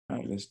All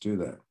right, let's do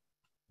that.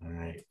 All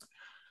right.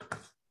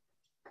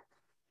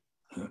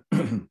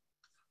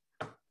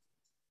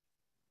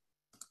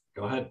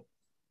 Go ahead.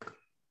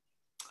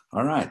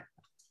 All right.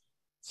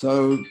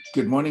 So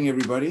good morning,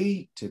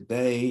 everybody.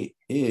 Today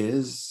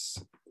is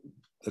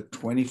the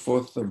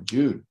 24th of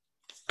June.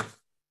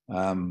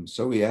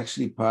 So we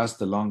actually passed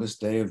the longest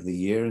day of the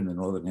year in the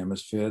Northern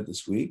Hemisphere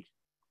this week.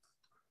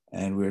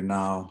 And we're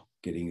now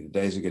the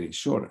days are getting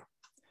shorter.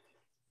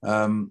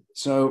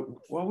 So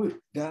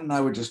Dan and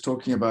I were just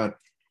talking about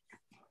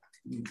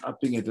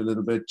upping it a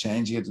little bit,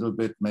 changing it a little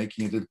bit,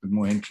 making it a little bit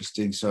more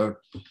interesting. So,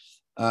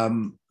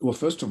 well,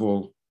 first of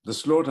all, the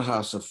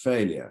slaughterhouse of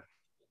failure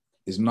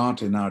is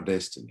not in our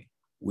destiny.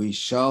 We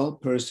shall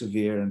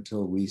persevere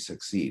until we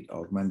succeed,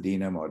 of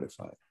Mandina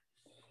modified.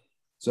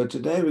 So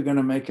today we're going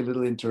to make a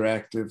little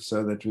interactive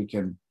so that we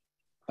can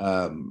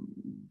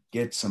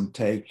get some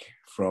take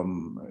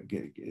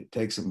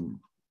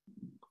some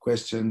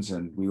questions,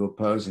 and we will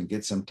pose and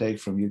get some take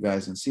from you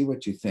guys and see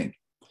what you think.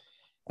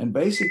 And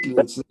basically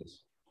it's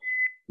this.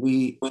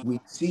 We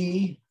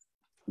see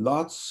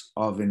lots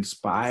of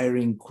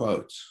inspiring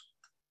quotes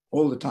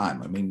all the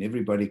time. I mean,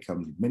 everybody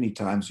many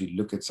times you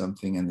look at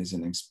something and there's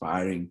an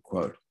inspiring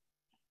quote.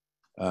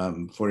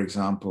 For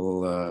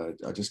example,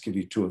 I'll just give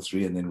you two or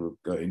three and then we'll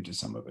go into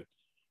some of it.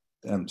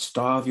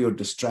 Starve your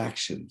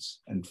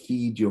distractions and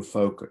feed your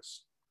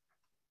focus.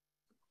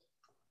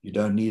 You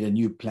don't need a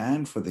new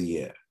plan for the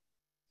year.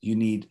 You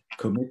need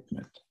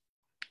commitment.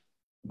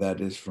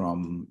 That is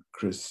from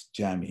Chris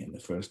Jammy, and the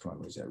first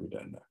one was that we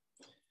don't know.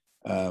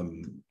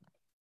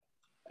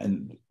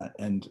 And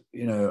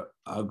you know,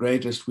 our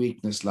greatest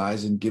weakness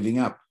lies in giving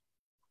up.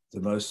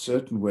 The most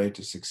certain way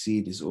to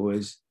succeed is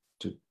always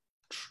to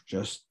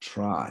just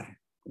try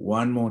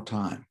one more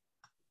time.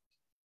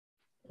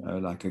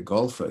 Like a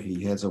golfer,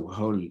 he has a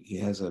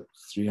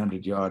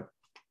 300-yard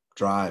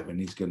drive, and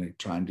he's going to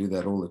try and do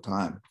that all the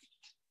time,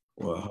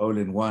 or a hole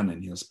in one,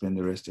 and he'll spend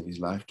the rest of his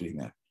life doing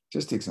that.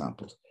 Just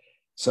examples.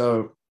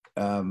 So,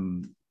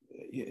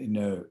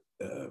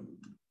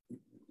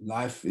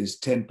 life is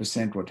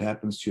 10% what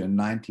happens to you and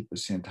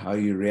 90% how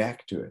you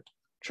react to it.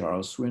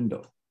 Charles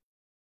Swindoll.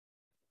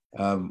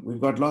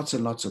 We've got lots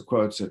and lots of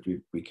quotes that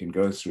we can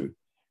go through.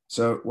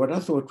 So what I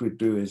thought we'd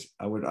do is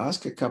I would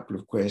ask a couple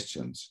of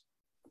questions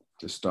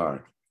to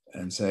start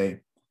and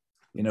say,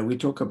 you know, we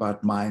talk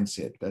about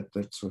mindset.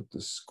 That's what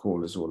this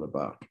call is all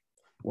about.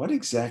 What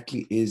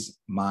exactly is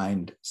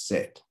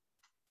mindset?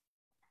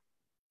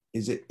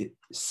 Is it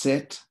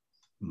set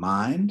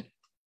mind?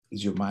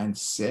 Is your mind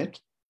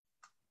set?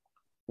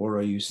 Or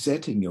are you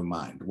setting your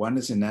mind? One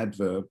is an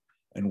adverb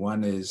and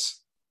one is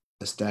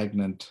a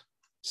stagnant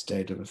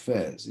state of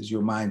affairs. Is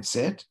your mind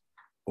set,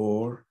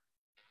 or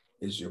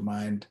is your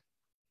mind,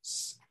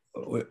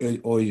 or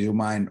are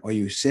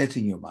you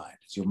setting your mind?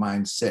 Is your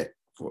mind set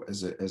for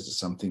as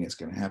something that's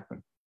going to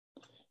happen?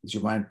 Is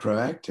your mind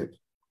proactive?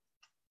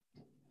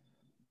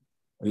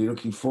 Are you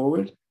looking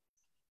forward,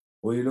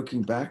 or are you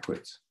looking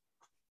backwards?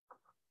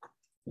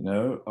 You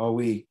know, are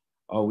we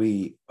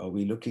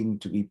looking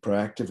to be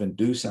proactive and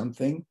do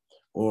something,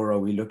 or are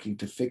we looking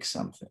to fix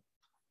something?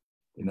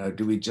 You know,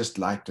 do we just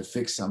like to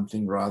fix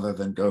something rather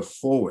than go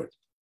forward?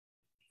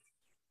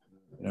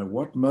 You know,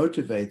 what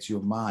motivates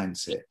your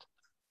mindset?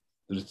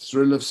 The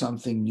thrill of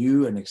something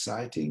new and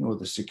exciting, or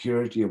the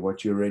security of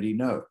what you already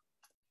know?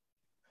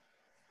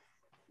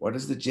 What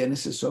is the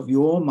genesis of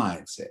your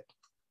mindset?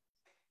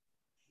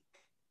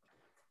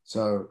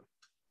 So,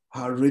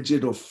 how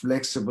rigid or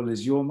flexible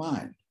is your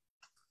mind?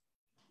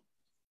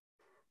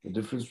 The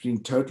difference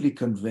between totally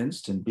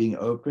convinced and being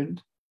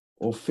opened,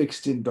 or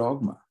fixed in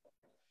dogma.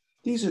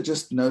 These are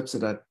just notes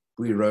that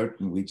we wrote,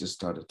 and we just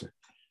started to,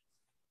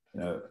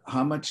 you know,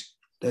 how much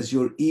does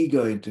your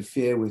ego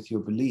interfere with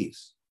your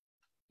beliefs?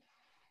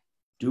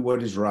 Do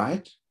what is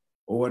right,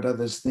 or what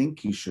others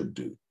think you should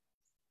do?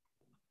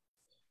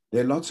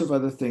 There are lots of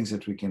other things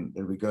that we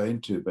go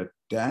into, but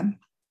Dan?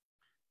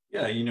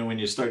 Yeah, you know, when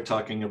you start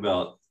talking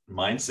about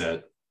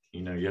mindset,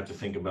 you know, you have to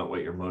think about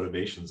what your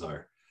motivations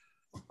are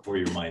for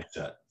your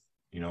mindset.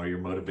 You know, are your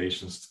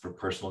motivations for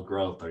personal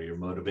growth? Are your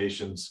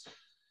motivations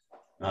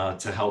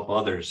to help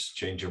others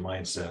change your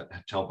mindset,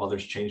 to help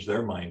others change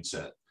their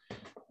mindset?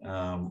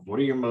 What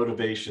are your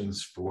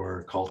motivations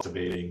for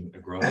cultivating a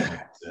growth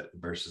mindset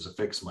versus a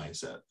fixed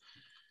mindset?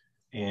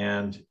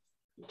 And,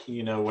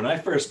 you know, when I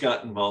first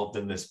got involved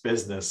in this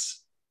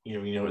business, you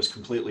know, it was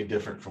completely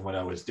different from what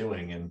I was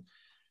doing. And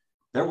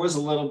there was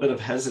a little bit of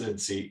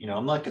hesitancy. You know,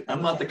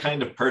 I'm not the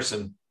kind of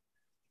person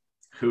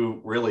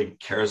who really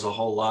cares a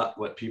whole lot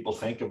what people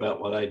think about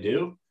what I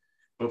do.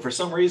 But for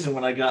some reason,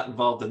 when I got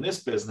involved in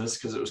this business,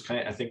 because it was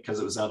because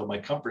it was out of my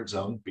comfort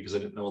zone, because I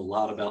didn't know a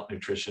lot about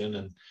nutrition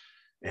and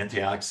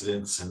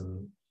antioxidants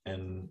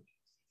and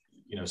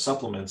you know,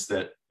 supplements,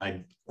 that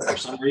for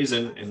some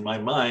reason in my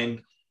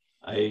mind,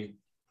 I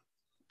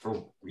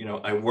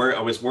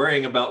was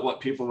worrying about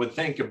what people would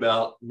think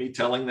about me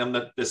telling them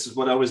that this is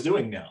what I was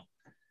doing now.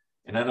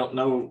 And I don't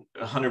know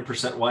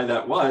 100% why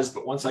that was,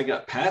 but once I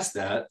got past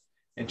that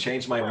and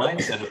changed my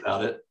mindset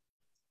about it,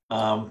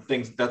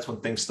 that's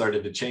when things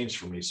started to change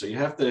for me. So you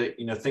have to,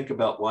 think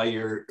about why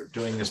you're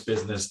doing this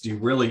business. Do you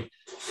really,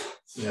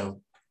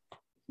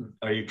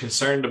 are you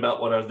concerned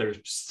about what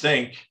others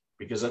think?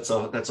 Because that's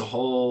a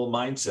whole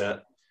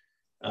mindset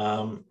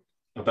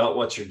about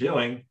what you're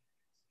doing,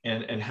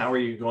 and how are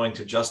you going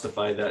to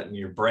justify that in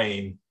your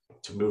brain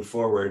to move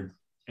forward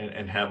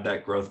and have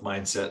that growth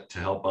mindset to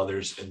help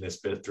others in this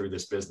bit through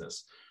this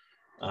business.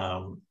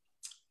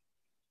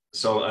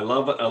 So I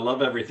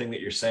love everything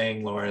that you're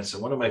saying, Lawrence.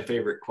 And one of my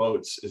favorite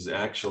quotes is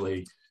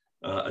actually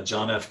a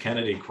John F.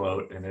 Kennedy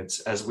quote, and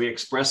it's, "As we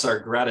express our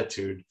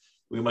gratitude,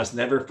 we must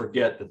never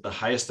forget that the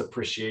highest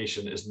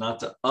appreciation is not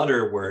to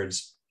utter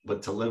words,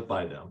 but to live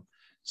by them."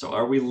 So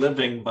are we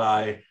living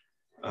by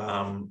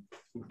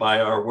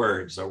our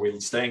words? Are we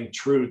staying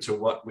true to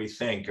what we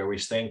think? Are we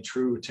staying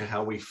true to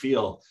how we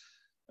feel?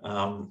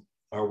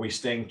 Are we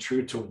staying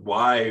true to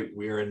why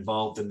we are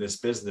involved in this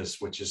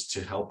business, which is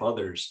to help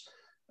others,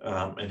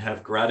 and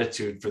have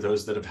gratitude for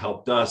those that have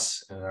helped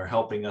us and are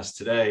helping us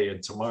today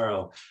and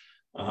tomorrow,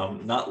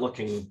 not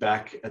looking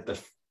back at the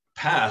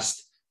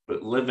past,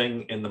 but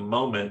living in the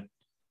moment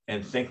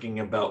and thinking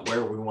about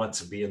where we want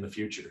to be in the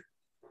future.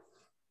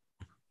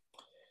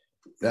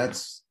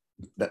 That's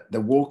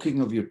the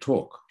walking of your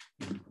talk.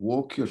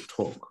 Walk your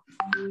talk.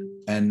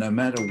 And no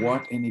matter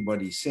what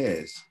anybody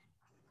says,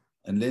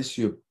 unless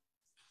you're,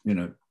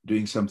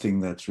 doing something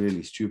that's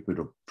really stupid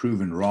or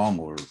proven wrong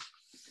or,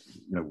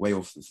 way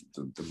off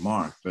the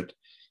mark. But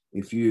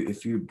if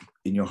you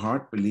in your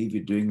heart believe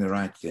you're doing the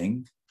right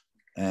thing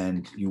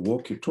and you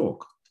walk your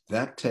talk,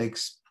 that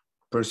takes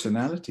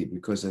personality,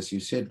 because as you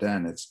said,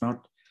 Dan, it's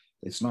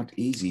not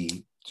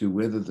easy to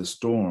weather the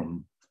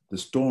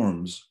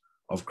storms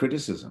of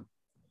criticism.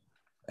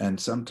 And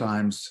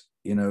sometimes,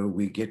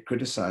 we get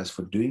criticized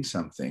for doing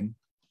something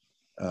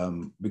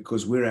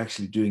because we're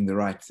actually doing the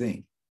right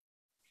thing.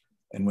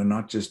 And we're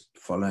not just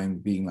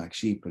being like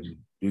sheep and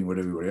doing what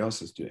everybody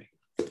else is doing.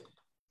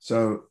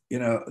 So,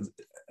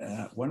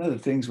 one of the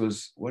things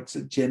was, what's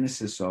the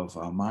genesis of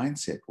our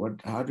mindset?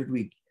 How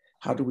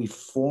do we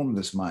form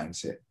this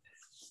mindset?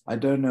 I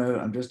don't know.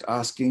 I'm just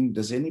asking,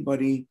 has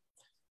anybody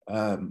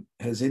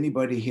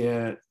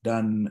here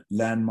done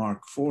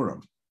Landmark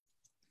Forum?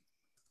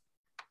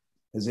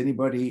 Has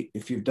anybody,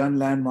 if you've done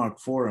Landmark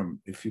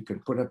Forum, if you can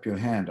put up your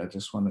hand, I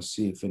just want to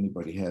see if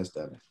anybody has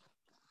done it.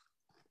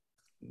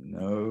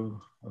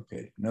 No,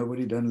 okay,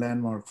 nobody done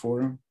Landmark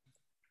Forum?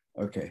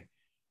 Okay,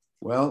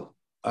 well,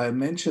 I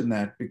mentioned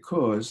that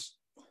because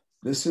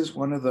this is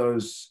one of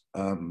those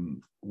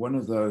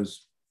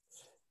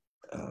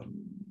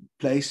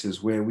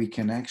places where we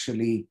can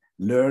actually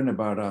learn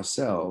about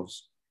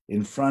ourselves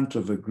in front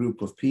of a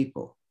group of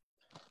people.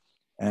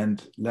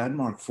 And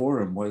Landmark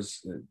Forum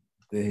was,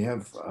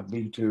 I've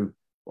been to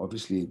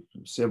obviously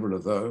several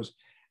of those,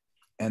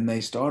 and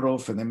they start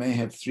off and they may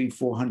have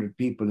 300-400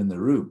 people in the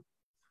room.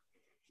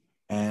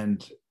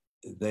 And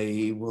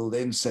they will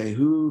then say,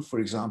 for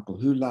example,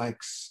 who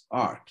likes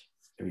art?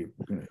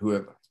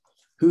 Whoever.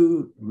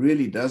 Who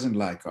really doesn't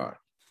like art?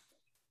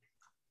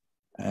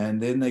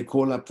 And then they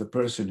call up the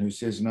person who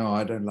says, no,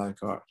 I don't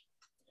like art.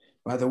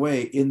 By the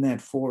way, in that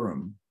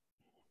forum,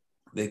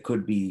 there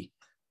could be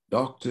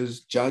doctors,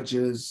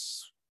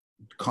 judges,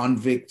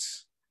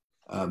 convicts,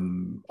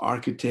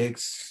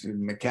 architects,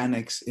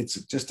 mechanics. It's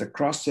just a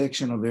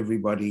cross-section of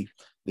everybody.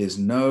 There's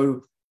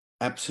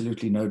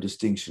absolutely no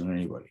distinction on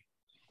anybody.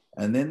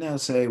 And then they'll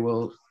say,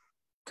 well,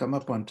 come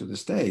up onto the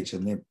stage,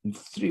 and they're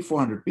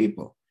 300-400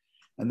 people.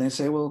 And they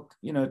say, well,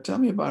 tell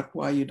me about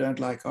why you don't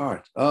like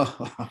art.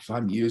 Oh,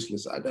 I'm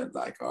useless. I don't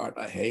like art.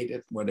 I hate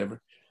it,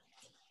 whatever.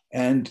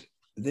 And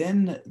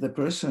then the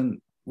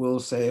person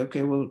will say,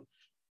 okay, well,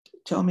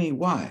 tell me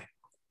why.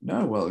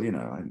 No, well,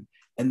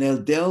 and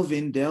they'll delve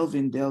in.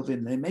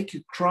 They make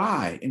you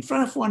cry in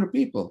front of 400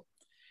 people.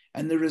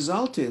 And the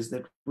result is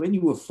that when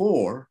you were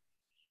 4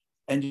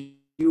 and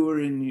you were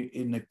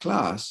in a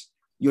class,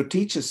 your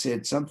teacher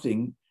said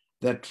something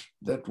that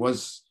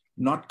was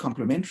not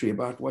complimentary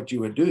about what you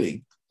were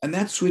doing, and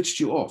that switched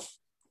you off.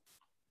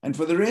 And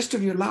for the rest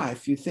of your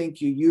life, you think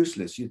you're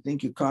useless. You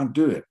think you can't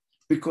do it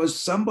because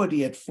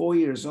somebody at 4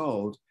 years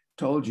old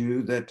told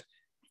you that,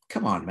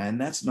 come on, man,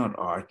 that's not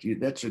art.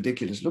 That's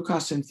ridiculous. Look how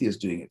Cynthia's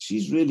doing it.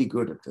 She's really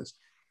good at this.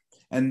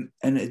 And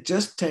it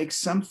just takes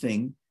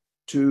something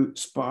to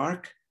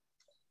spark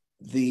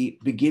the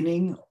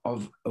beginning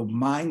of a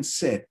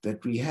mindset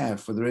that we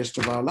have for the rest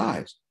of our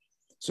lives.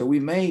 So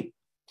we may,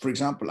 for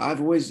example, I've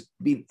always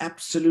been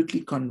absolutely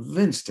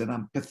convinced that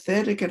I'm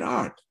pathetic at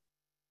art.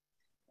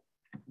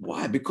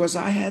 Why? Because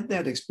I had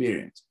that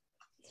experience.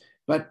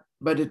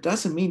 But it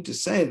doesn't mean to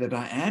say that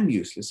I am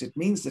useless. It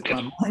means that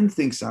my mind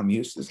thinks I'm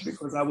useless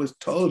because I was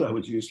told I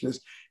was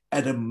useless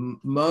at a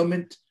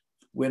moment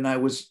when I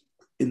was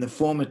in the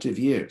formative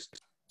years.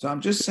 So I'm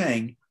just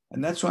saying,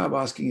 and that's why I'm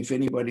asking if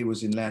anybody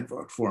was in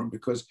Landmark Forum,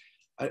 because,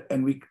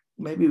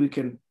 maybe we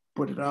can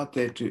put it out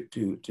there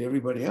to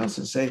everybody else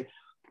and say,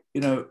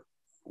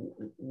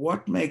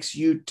 what makes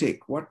you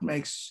tick? What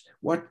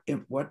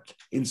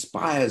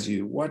inspires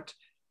you?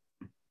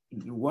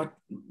 what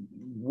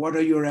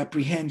are your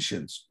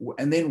apprehensions?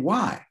 And then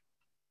why?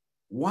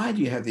 Why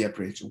do you have the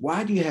apprehension?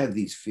 Why do you have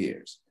these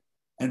fears?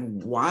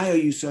 And why are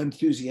you so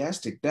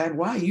enthusiastic? Dan,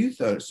 why are you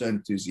so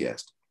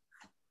enthusiastic?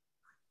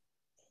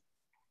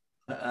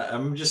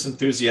 I'm just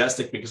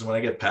enthusiastic because when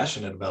I get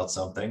passionate about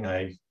something,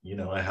 I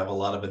have a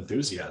lot of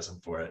enthusiasm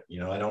for it.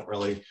 I don't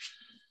really,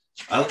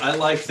 I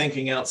like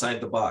thinking outside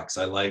the box.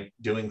 I like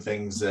doing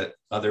things that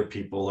other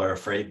people are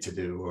afraid to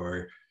do,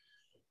 or,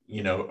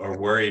 are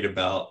worried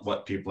about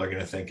what people are going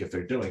to think if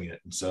they're doing it.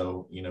 And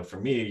so, for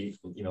me,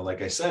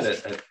 like I said,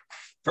 at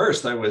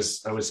first I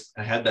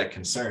had that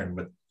concern,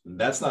 but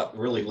that's not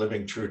really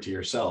living true to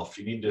yourself.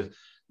 You need to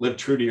live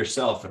true to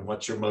yourself and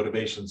what your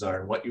motivations are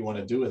and what you want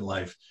to do in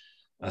life,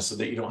 so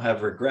that you don't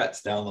have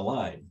regrets down the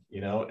line,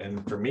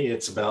 And for me,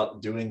 it's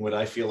about doing what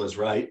I feel is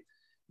right,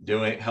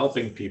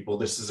 helping people.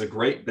 This is a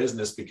great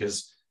business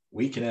because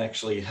we can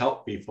actually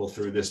help people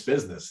through this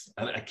business.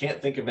 And I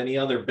can't think of any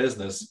other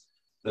business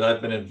that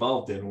I've been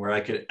involved in where I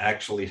could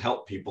actually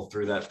help people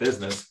through that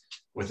business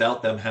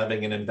without them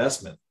having an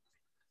investment.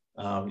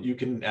 You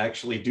can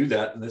actually do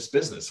that in this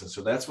business. And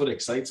so that's what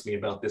excites me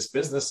about this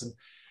business. And,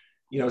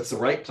 it's the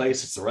right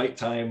place. It's the right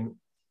time.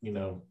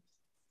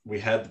 We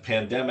had the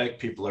pandemic.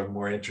 People are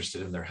more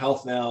interested in their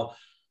health now.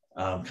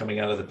 Coming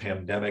out of the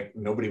pandemic,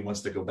 nobody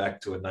wants to go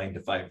back to a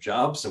 9-to-5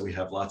 job. So we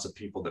have lots of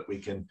people that we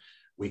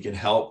can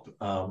help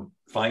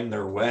find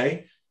their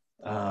way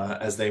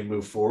as they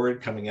move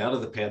forward coming out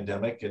of the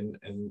pandemic.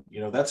 And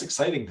that's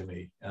exciting to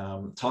me.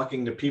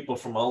 Talking to people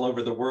from all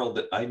over the world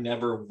that I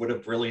never would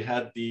have really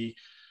had the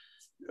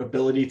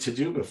ability to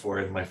do before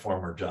in my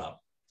former job.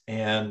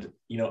 And,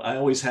 I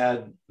always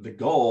had the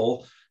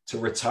goal to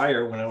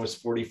retire when I was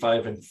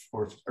 45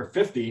 or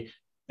 50.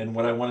 And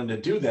what I wanted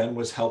to do then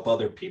was help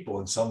other people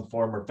in some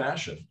form or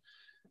fashion.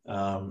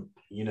 One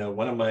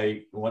of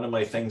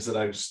my things that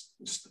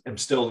am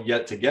still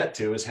yet to get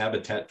to is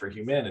Habitat for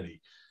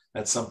Humanity.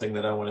 That's something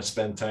that I want to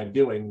spend time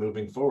doing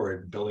moving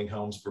forward, building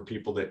homes for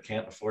people that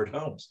can't afford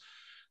homes.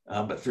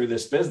 But through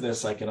this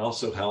business, I can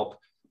also help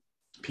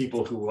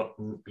people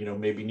who,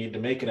 maybe need to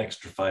make an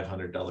extra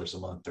 $500 a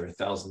month or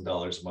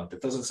 $1,000 a month.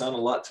 It doesn't sound a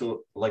lot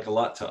to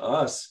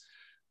us,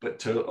 but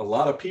to a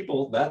lot of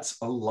people, that's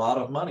a lot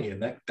of money.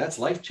 And that's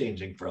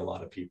life-changing for a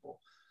lot of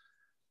people.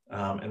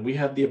 And we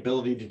have the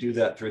ability to do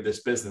that through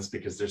this business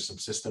because there's some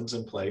systems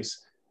in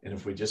place. And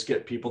if we just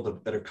get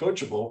people that are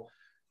coachable,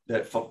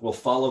 that will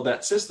follow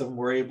that system,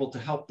 we're able to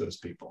help those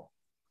people.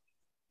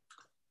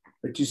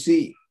 But you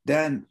see,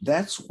 Dan,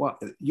 that's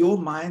what your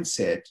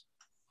mindset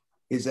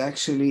is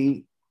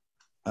actually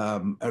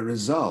a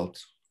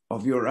result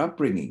of your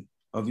upbringing,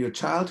 of your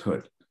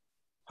childhood.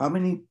 How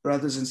many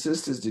brothers and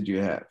sisters did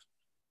you have?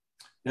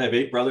 I have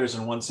 8 brothers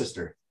and 1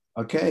 sister.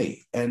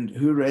 Okay. And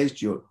who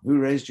raised you? Who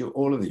raised you,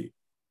 all of you?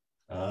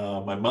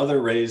 My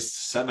mother raised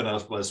 7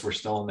 of us. We're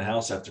still in the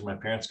house after my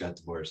parents got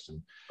divorced,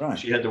 and right.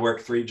 She had to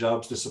work 3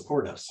 jobs to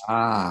support us.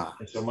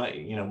 And so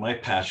my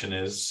passion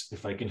is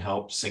if I can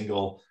help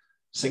single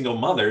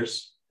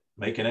mothers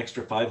make an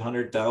extra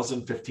 $500,000,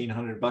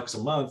 $1,500 a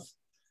month,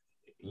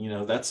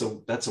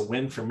 that's a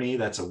win for me.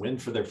 That's a win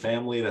for their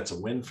family. That's a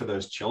win for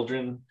those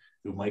children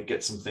who might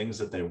get some things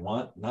that they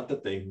want, not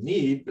that they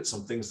need, but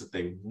some things that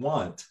they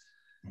want,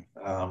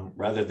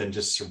 rather than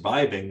just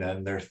surviving.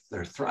 Then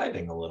they're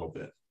thriving a little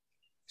bit.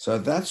 So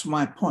that's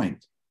my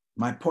point.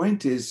 My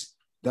point is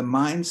the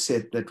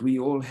mindset that we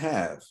all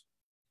have.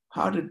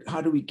 How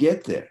do we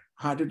get there?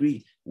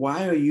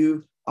 Why are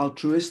you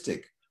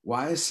altruistic?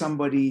 Why is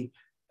somebody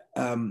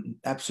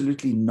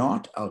absolutely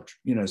not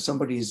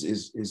somebody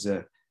is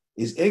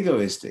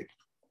egoistic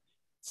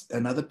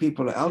and other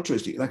people are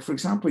altruistic? Like, for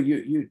example,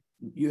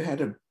 you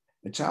had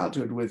a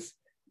childhood with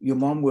your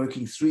mom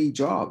working 3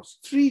 jobs.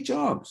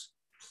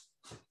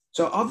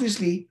 So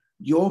obviously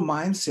your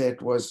mindset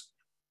was,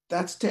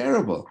 that's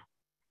terrible.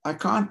 I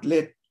can't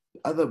let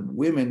other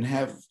women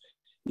have,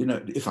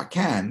 if I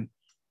can,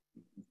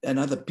 and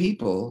other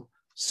people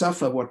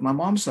suffer what my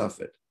mom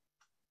suffered.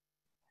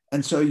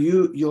 And so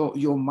your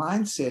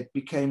mindset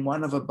became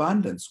one of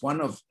abundance, one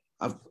of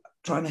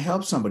trying to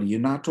help somebody. You're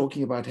now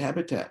talking about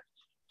Habitat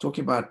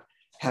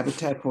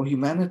for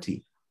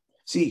Humanity.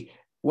 See,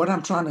 what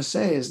I'm trying to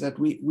say is that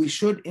we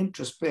should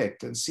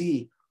introspect and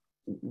see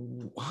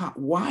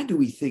why do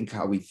we think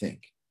how we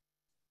think,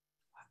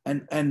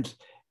 and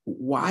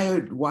why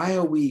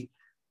are we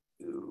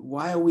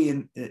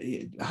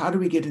how do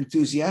we get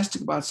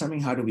enthusiastic about something?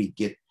 How do we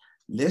get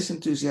less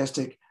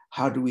enthusiastic?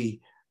 How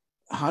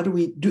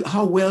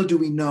well do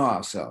we know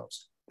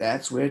ourselves?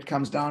 That's where it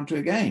comes down to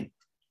again,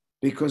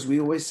 because we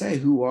always say,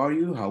 who are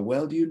you? How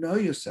well do you know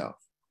yourself?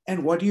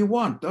 And what do you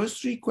want? Those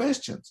 3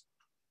 questions.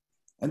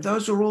 And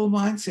those are all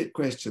mindset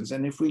questions.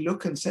 And if we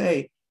look and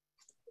say,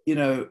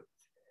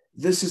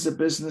 this is a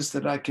business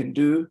that I can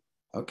do,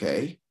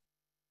 okay.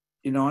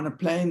 On a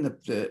plane,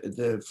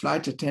 the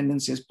flight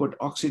attendant says, put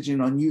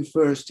oxygen on you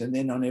first and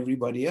then on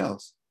everybody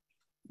else.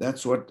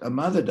 That's what a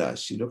mother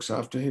does. She looks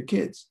after her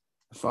kids.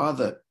 A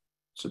father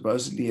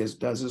supposedly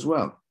does as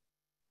well.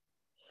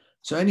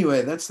 So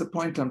anyway, that's the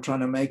point I'm trying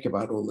to make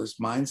about all this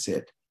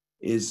mindset,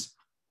 is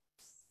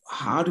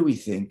how do we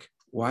think?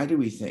 Why do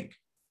we think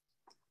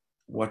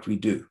what we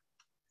do?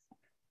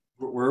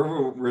 We're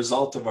a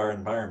result of our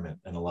environment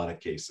in a lot of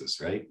cases,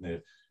 right?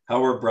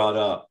 How we're brought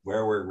up,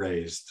 where we're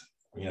raised.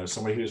 You know,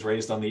 somebody who's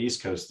raised on the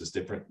East Coast is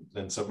different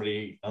than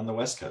somebody on the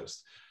West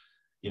Coast.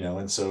 You know,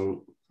 and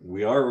so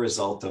we are a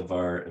result of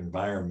our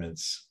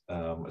environments,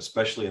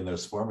 especially in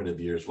those formative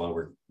years while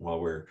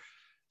we're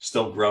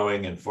still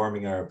growing and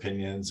forming our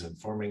opinions and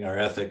forming our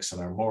ethics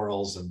and our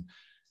morals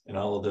and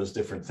all of those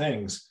different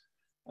things.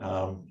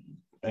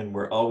 And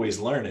we're always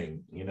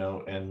learning, you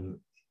know, and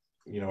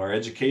you know, our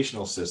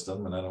educational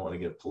system, and I don't want to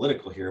get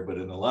political here, but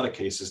in a lot of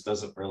cases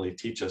doesn't really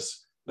teach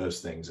us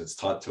those things. It's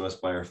taught to us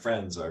by our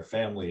friends, our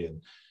family,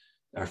 and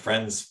our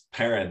friends'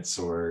 parents,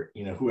 or,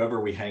 you know, whoever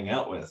we hang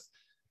out with,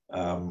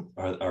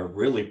 are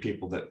really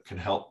people that can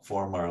help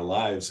form our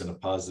lives in a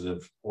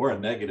positive or a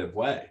negative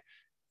way.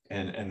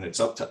 And it's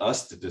up to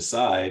us to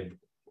decide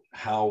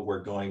how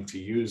we're going to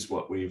use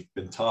what we've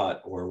been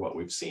taught or what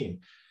we've seen.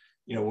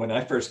 You know, when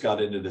I first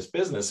got into this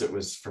business,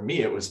 for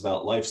me, it was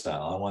about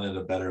lifestyle. I wanted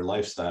a better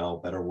lifestyle,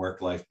 better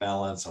work-life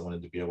balance. I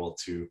wanted to be able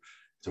to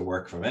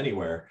work from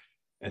anywhere.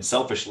 And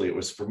selfishly, it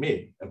was for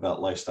me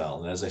about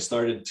lifestyle. And as I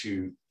started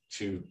to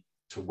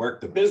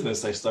work the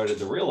business, I started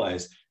to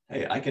realize,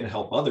 hey, I can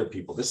help other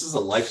people. This is a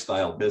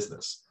lifestyle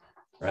business,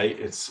 right?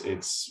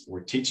 We're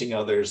teaching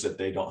others that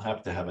they don't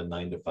have to have a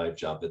 9-to-5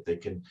 job, that they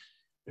can,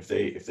 if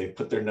they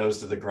put their nose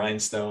to the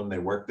grindstone, they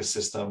work the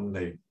system,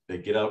 they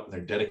get out and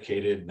they're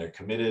dedicated and they're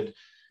committed,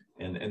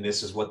 and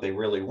this is what they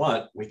really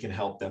want, we can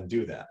help them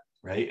do that,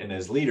 right? And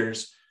as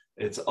leaders,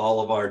 it's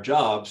all of our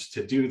jobs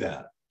to do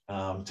that,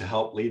 to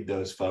help lead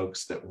those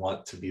folks that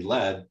want to be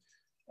led,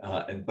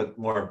 but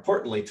more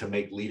importantly, to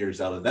make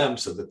leaders out of them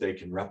so that they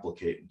can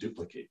replicate and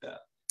duplicate that.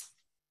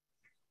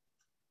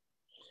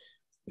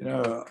 You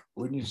know,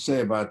 when you say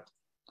about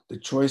the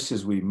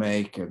choices we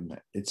make, and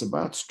it's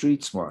about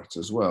street smarts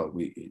as well.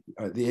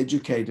 The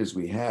educators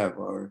we have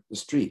are the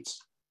streets,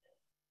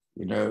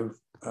 you know,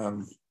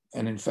 and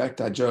in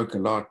fact, I joke a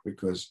lot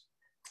because,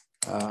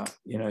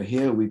 you know,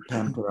 here we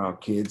pamper our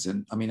kids.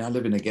 And I mean, I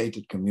live in a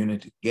gated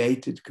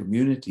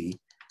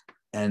community,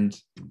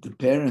 and the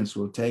parents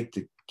will take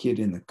the kid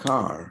in the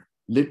car,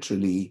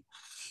 literally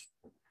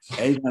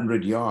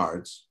 800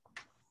 yards,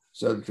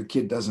 so that the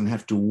kid doesn't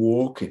have to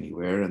walk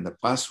anywhere, and the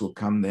bus will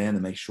come there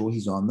and make sure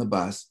he's on the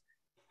bus.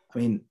 I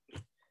mean,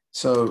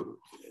 so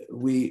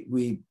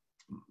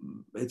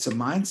it's a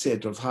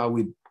mindset of how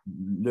we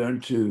learn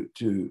to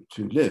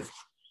live,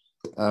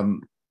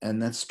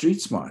 and that's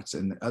street smarts.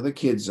 And other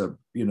kids are,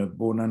 you know,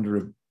 born under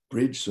a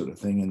bridge sort of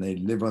thing, and they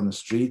live on the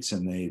streets,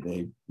 and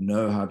they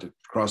know how to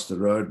cross the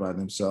road by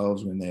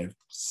themselves when they're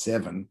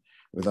 7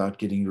 without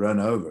getting run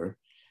over.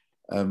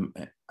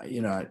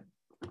 You know,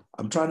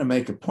 I'm trying to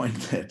make a point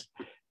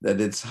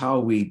that it's how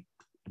we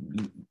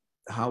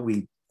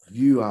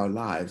view our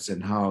lives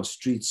and how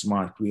street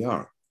smart we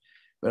are.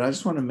 But I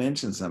just want to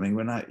mention something.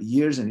 When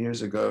years and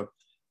years ago,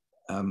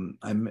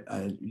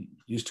 I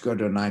used to go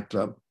to a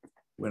nightclub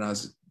when I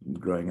was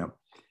growing up,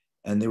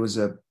 and there was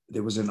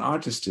an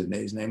artist in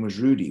there. His name was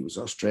Rudy. He was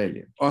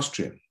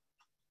Austrian,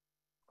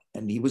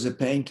 and he was a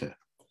painter,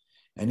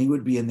 and he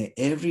would be in there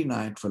every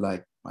night for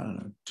like, I don't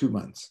know, 2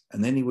 months,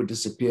 and then he would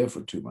disappear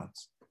for 2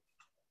 months.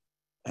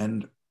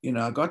 And you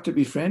know, I got to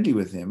be friendly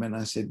with him, and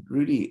I said,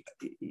 Rudy,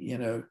 you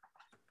know,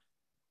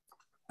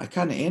 I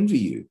kind of envy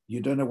you.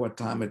 You don't know what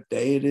time of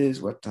day it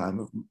is, what time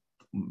of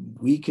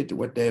week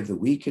what day of the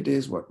week it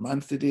is, what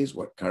month it is,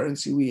 what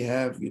currency we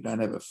have. You don't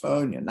have a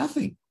phone, you're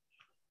nothing.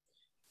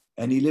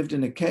 And he lived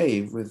in a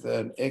cave with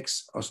an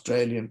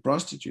ex-Australian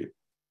prostitute.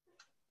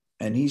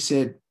 And he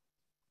said,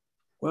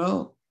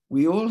 well,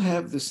 we all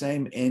have the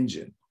same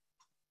engine.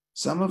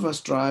 Some of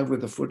us drive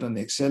with a foot on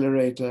the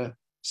accelerator,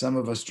 some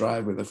of us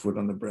drive with a foot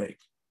on the brake.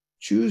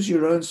 Choose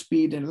your own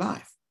speed in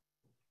life.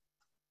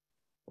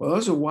 Well,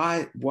 those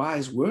are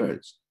wise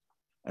words.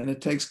 And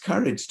it takes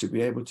courage to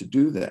be able to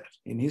do that.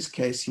 In his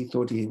case, he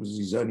thought he was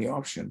his only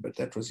option, but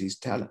that was his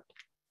talent.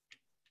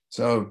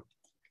 So,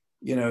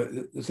 you know,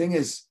 the thing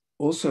is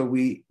also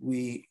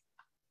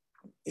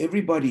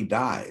everybody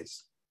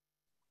dies,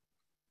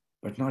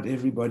 but not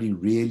everybody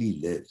really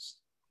lives.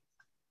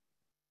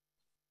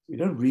 We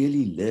don't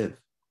really live.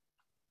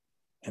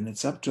 And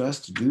it's up to us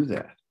to do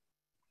that.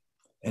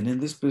 And in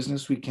this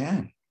business, we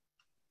can.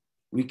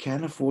 We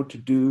can afford to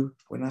do,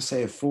 when I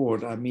say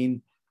afford, I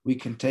mean, we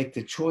can take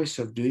the choice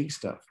of doing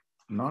stuff,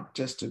 not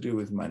just to do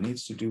with money,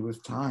 it's to do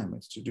with time.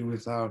 It's to do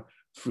with our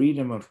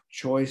freedom of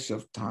choice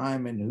of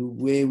time and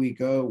where we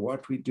go,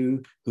 what we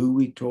do, who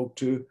we talk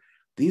to.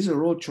 These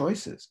are all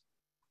choices.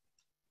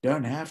 You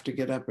don't have to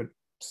get up at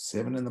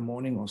 7 in the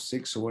morning or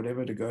 6 or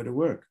whatever to go to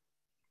work.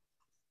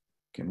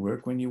 You can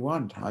work when you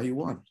want, how you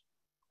want.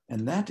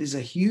 And that is a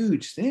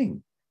huge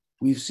thing.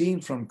 We've seen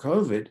from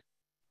COVID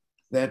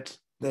that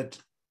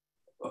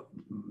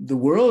the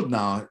world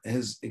now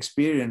has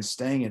experienced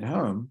staying at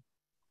home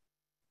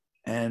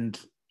and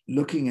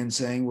looking and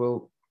saying,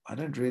 well, I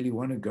don't really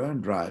want to go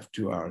and drive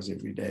 2 hours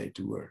every day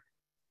to work.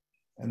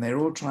 And they're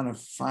all trying to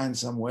find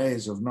some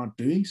ways of not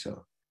doing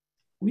so.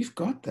 we've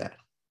got that.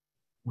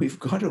 We've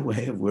got a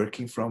way of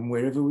working from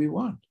wherever we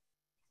want.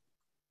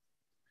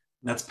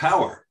 That's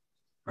power,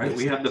 right? Yes.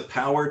 We have the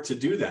power to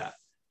do that.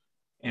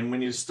 And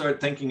when you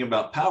start thinking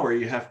about power,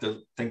 you have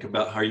to think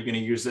about how are you going to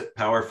use it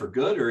power for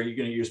good, or are you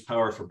going to use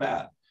power for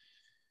bad?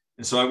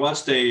 And so I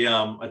watched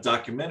a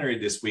documentary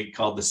this week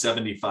called The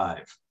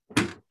 75.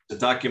 A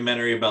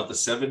documentary about the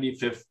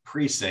 75th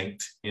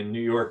precinct in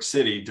New York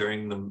City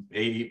during the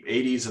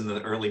 80s and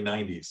the early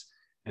 90s.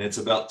 And it's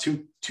about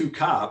two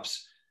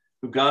cops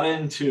who got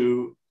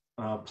into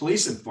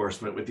police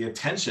enforcement with the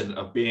intention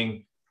of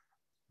being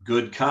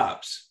good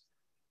cops.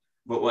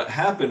 But what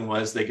happened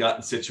was they got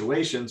in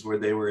situations where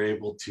they were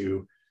able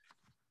to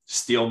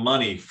steal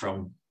money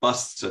from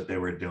busts that they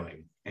were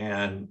doing.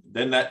 And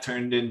then that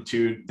turned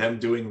into them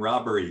doing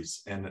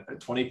robberies, and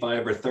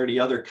 25 or 30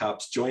 other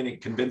cops joining,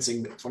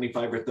 convincing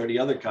 25 or 30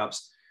 other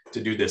cops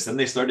to do this. Then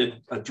they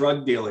started a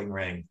drug dealing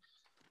ring,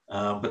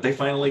 but they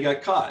finally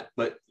got caught.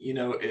 But, you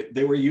know,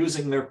 they were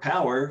using their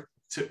power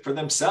for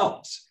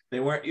themselves. They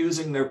weren't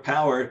using their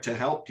power to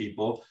help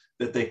people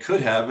that they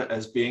could have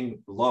as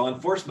being law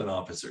enforcement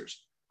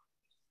officers.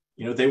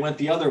 You know, they went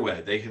the other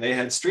way. They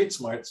had street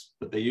smarts,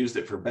 but they used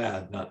it for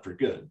bad, not for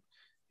good.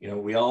 You know,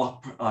 we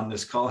all on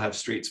this call have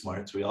street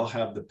smarts. We all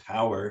have the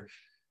power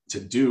to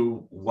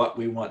do what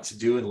we want to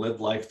do and live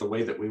life the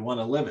way that we want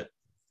to live it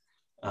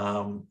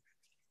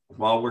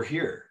while we're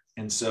here.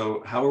 And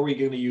so how are we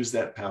going to use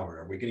that power?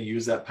 Are we going to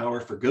use that power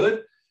for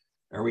good?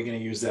 Or are we going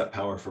to use that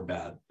power for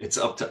bad? It's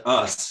up to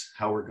us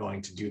how we're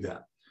going to do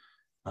that.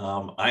 I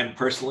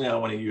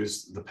want to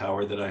use the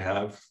power that I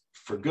have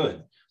for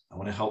good. I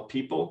want to help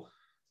people.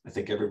 I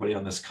think everybody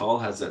on this call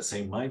has that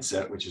same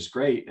mindset, which is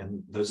great.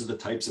 And those are the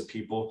types of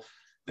people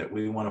that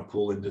we want to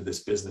pull into this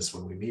business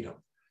when we meet them.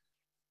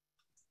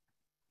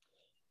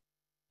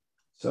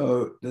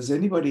 So does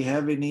anybody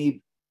have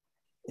anybody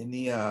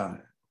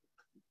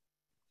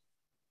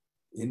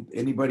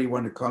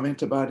want to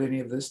comment about any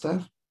of this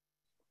stuff?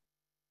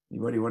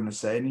 Anybody want to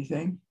say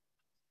anything?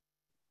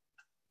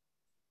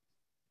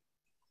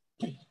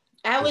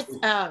 I was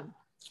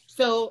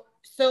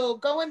so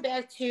going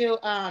back to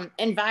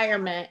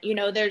environment, you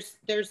know,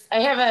 I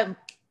have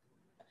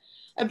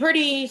a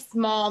pretty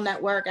small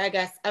network, I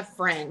guess, of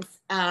friends.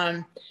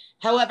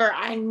 However,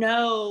 I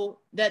know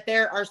that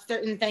there are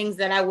certain things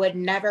that I would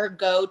never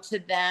go to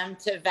them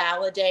to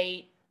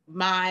validate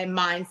my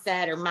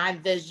mindset or my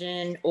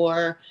vision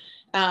or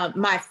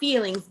my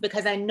feelings,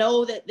 because I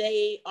know that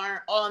they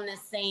aren't on the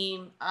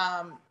same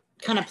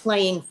kind of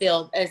playing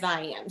field as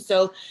I am.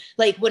 So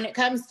like when it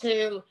comes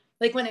to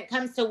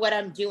what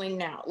I'm doing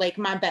now, like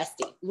my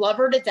bestie, love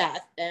her to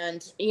death.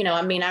 And, you know,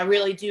 I mean, I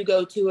really do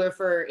go to her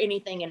for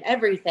anything and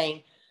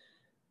everything,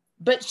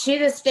 but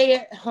she's a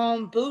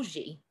stay-at-home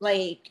bougie.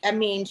 Like, I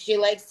mean, she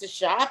likes to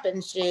shop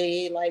and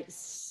she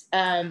likes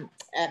a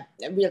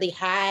really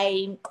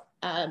high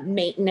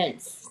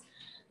maintenance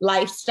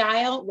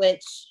lifestyle,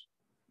 which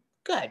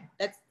good.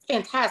 That's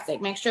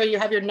fantastic. Make sure you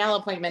have your nail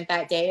appointment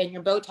that day and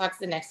your Botox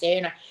the next day.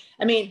 And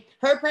I mean,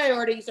 her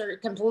priorities are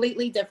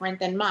completely different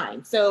than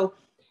mine. So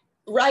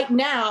right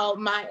now,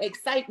 my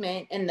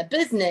excitement in the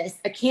business,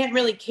 I can't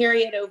really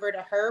carry it over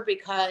to her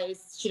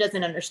because she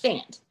doesn't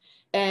understand.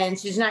 And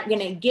she's not going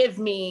to give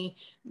me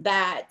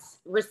that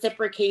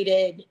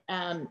reciprocated,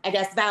 I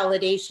guess,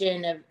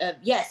 validation of,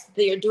 yes,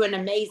 you're doing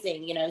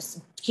amazing, you know,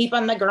 keep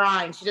on the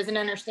grind. She doesn't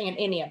understand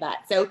any of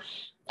that. So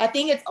I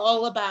think it's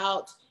all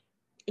about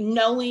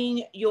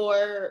knowing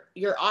your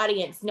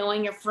audience,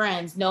 knowing your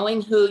friends,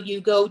 knowing who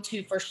you go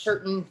to for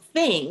certain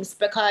things,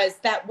 because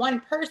that one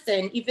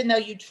person, even though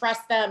you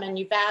trust them and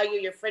you value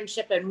your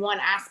friendship in one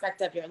aspect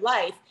of your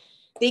life,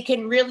 they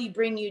can really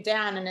bring you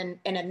down in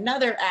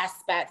another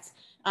aspect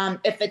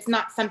if it's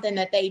not something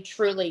that they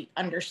truly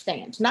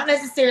understand. Not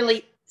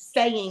necessarily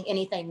saying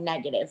anything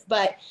negative,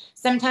 but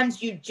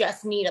sometimes you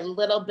just need a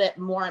little bit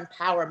more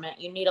empowerment.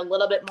 You need a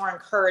little bit more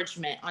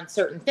encouragement on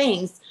certain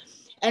things.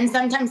 And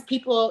sometimes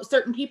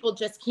certain people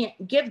just can't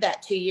give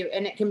that to you,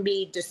 and it can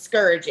be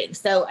discouraging.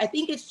 So I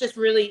think it's just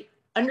really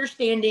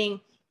understanding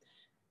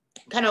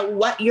kind of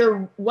what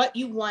you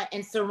want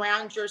and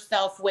surround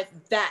yourself with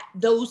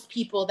those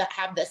people that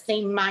have the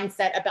same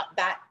mindset about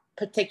that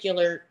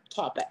particular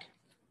topic.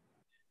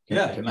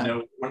 Yeah, you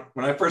know,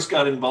 when I first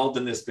got involved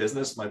in this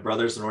business, my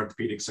brother's an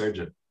orthopedic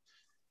surgeon.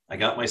 I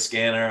got my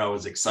scanner. I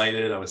was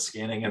excited. I was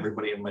scanning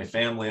everybody in my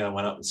family. I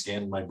went up and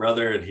scanned my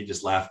brother, and he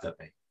just laughed at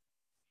me.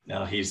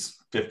 Now he's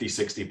 50,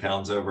 60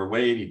 pounds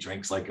overweight. He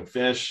drinks like a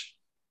fish.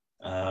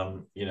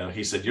 You know,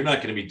 he said, "You're not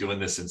going to be doing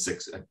this in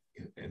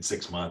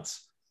 6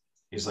 months."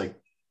 He's like,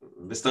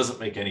 "This doesn't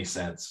make any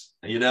sense."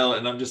 You know,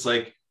 and I'm just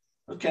like,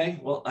 okay,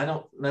 well, I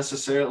don't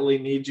necessarily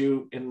need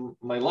you in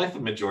my life a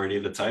majority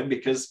of the time,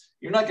 because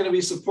you're not going to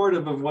be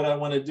supportive of what I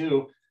want to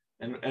do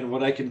and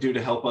what I can do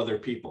to help other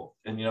people.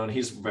 And, you know, and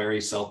he's a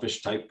very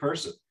selfish type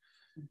person.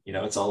 You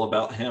know, it's all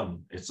about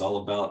him. It's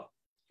all about,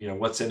 you know,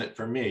 what's in it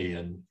for me,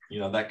 and, you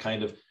know, that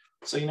kind of.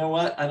 So, you know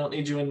what? I don't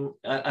need you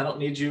I don't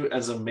need you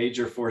as a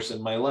major force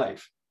in my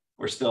life.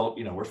 We're still,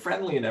 you know, we're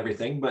friendly and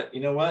everything, but you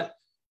know what?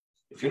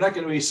 if you're not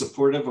going to be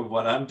supportive of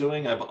what I'm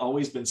doing, I've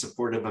always been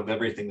supportive of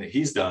everything that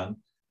he's done,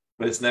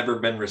 but it's never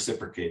been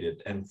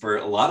reciprocated. And for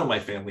a lot of my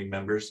family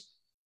members,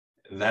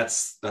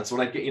 that's what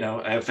I get.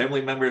 I have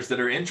family members that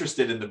are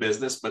interested in the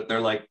business, but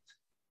they're like,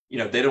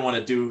 they don't want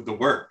to do the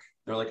work.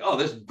 They're like, oh,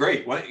 this is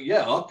great. Why,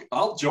 yeah,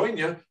 I'll join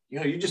you.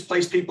 You just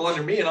place people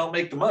under me and I'll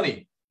make the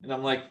money. And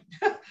I'm like,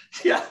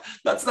 yeah,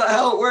 that's not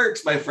how it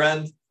works, my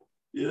friend.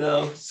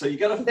 So you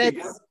got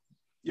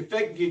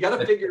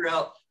to figure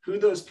out who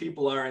those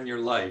people are in your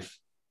life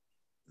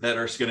that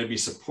are going to be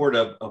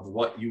supportive of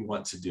what you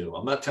want to do.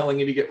 I'm not telling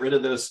you to get rid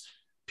of those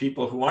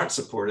people who aren't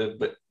supportive,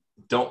 but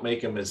don't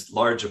make them as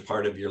large a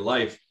part of your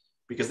life,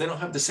 because they don't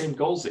have the same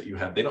goals that you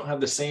have. They don't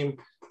have the same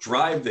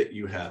drive that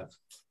you have,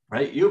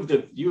 right?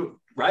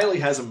 Riley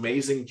has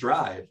amazing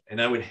drive, and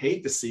I would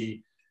hate to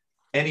see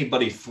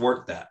anybody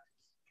thwart that.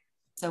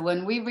 So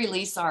when we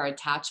release our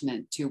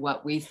attachment to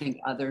what we think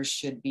others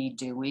should be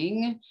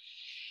doing,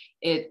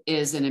 it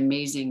is an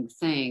amazing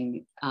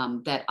thing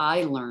that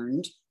I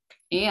learned.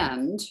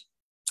 And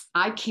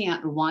I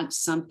can't want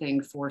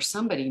something for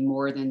somebody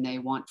more than they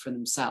want for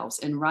themselves.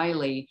 And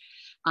Riley,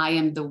 I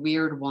am the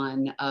weird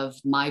one of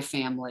my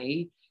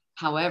family.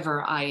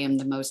 However, I am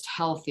the most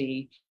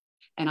healthy,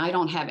 and I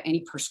don't have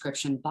any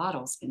prescription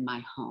bottles in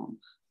my home.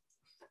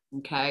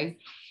 Okay.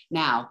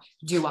 Now,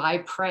 do I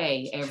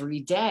pray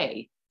every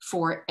day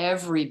for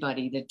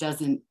everybody that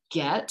doesn't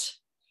get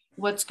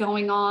what's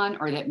going on,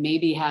 or that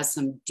maybe has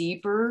some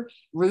deeper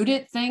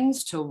rooted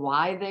things to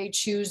why they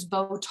choose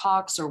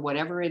Botox or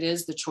whatever it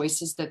is, the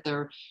choices that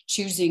they're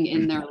choosing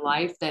in their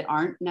life that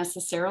aren't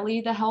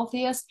necessarily the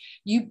healthiest?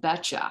 You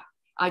betcha.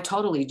 I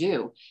totally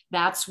do.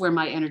 That's where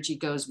my energy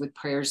goes with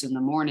prayers in the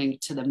morning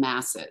to the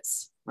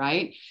masses,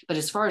 right? But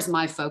as far as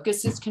my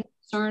focus is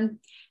concerned,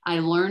 I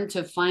learned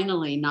to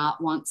finally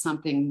not want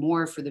something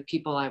more for the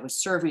people I was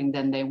serving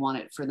than they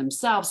wanted for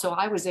themselves. So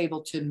I was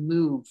able to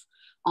move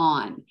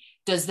on.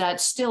 Does that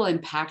still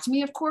impact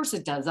me? Of course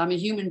it does. I'm a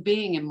human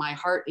being and my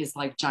heart is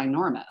like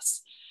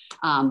ginormous,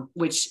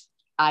 which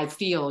I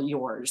feel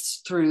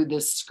yours through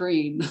this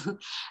screen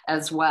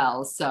as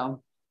well.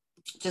 So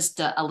just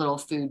a little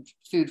food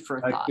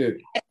for thought.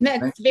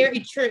 That's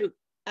very true.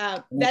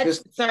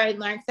 Sorry,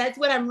 Lawrence, that's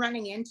what I'm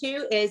running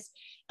into is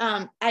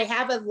I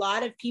have a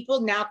lot of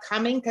people now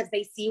coming because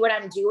they see what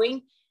I'm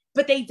doing,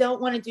 but they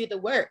don't want to do the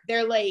work.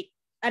 They're like,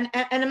 and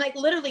I'm like,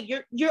 literally,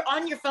 you're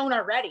on your phone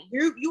already.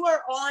 You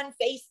are on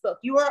Facebook.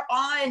 You are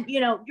on,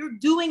 you're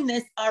doing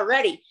this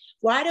already.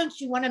 Why don't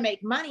you want to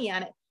make money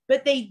on it?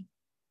 But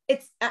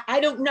I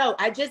don't know.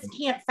 I just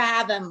can't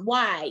fathom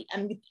why.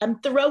 I'm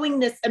throwing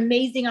this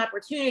amazing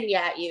opportunity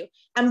at you.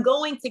 I'm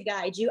going to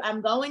guide you. I'm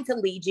going to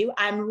lead you.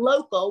 I'm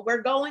local.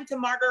 We're going to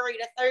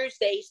Margarita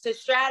Thursdays to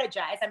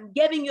strategize. I'm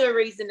giving you a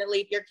reason to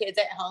leave your kids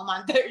at home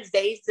on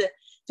Thursdays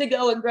to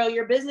go and grow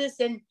your business.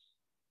 And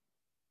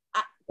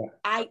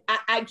I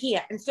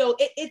can't. And so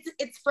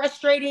it's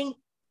frustrating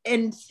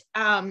and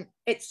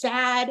it's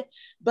sad,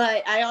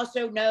 but I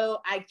also know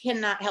I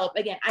cannot help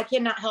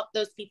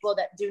those people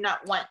that do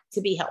not want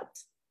to be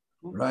helped.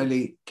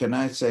 Riley, can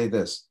I say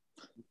this?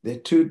 There are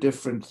two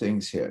different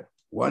things here.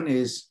 One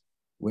is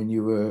when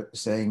you were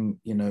saying,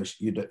 you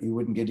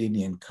wouldn't get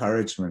any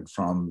encouragement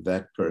from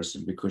that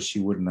person because she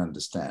wouldn't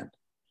understand.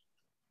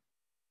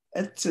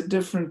 It's a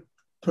different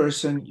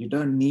person. You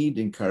don't need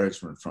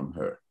encouragement from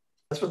her.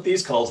 That's what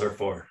these calls are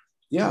for.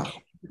 Yeah.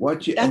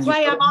 That's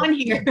why I'm on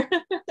here.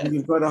 And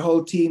you've got a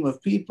whole team of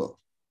people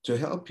to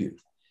help you.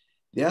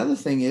 The other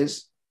thing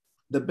is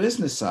the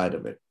business side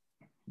of it.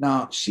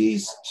 Now,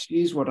 she's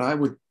what I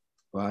would,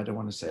 well, I don't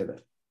want to say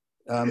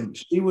that.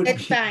 She would.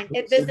 It's fine.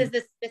 This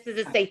is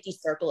a safety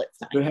circle. It's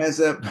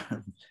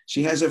fine.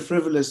 She has a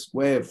frivolous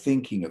way of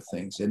thinking of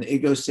things, an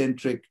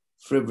egocentric,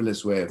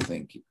 frivolous way of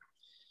thinking.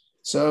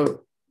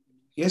 So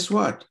guess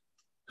what?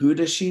 Who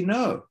does she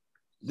know?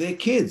 They're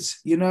kids.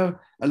 A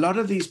lot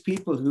of these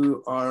people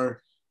who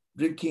are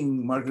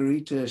drinking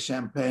margarita,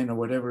 champagne, or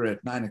whatever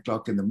at 9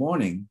 o'clock in the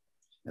morning,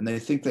 and they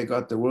think they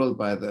got the world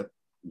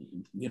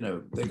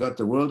they got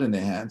the world in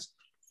their hands.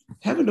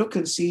 Have a look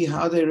and see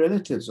how their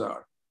relatives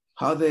are,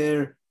 how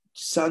their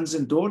sons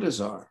and daughters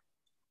are.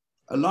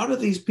 A lot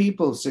of these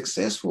people,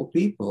 successful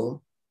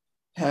people,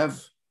 have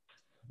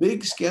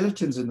big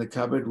skeletons in the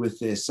cupboard with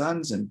their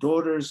sons and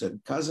daughters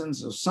and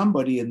cousins or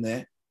somebody in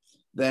there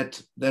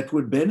that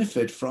would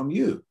benefit from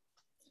you.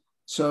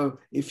 So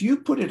if you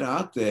put it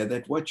out there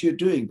that what you're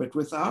doing, but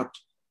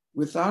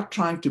without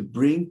trying to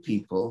bring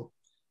people,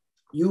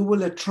 you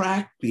will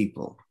attract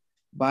people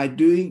by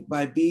being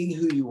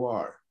who you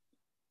are.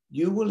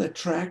 You will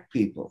attract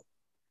people.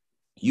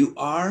 You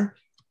are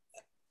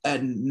a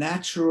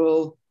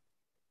natural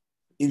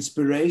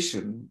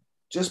inspiration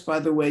just by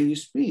the way you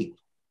speak.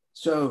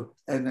 So,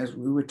 and as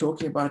we were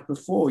talking about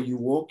before, you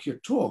walk your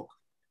talk.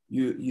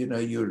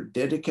 You're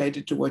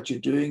dedicated to what you're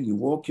doing. You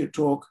walk your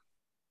talk.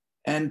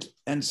 And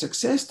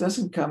success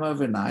doesn't come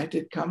overnight.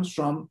 It comes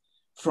from,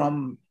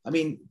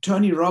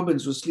 Tony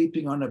Robbins was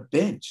sleeping on a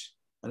bench.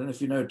 I don't know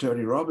if you know who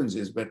Tony Robbins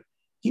is, but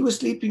he was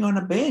sleeping on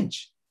a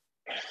bench.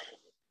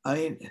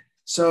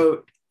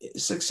 So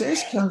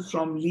success comes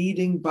from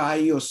leading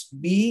by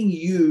being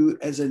you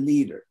as a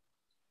leader.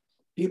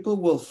 People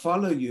will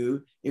follow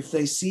you if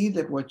they see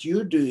that what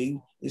you're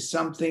doing is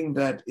something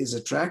that is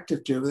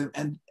attractive to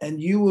them,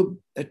 and you will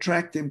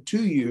attract them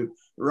to you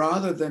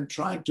rather than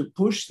trying to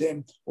push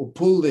them or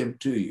pull them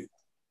to you.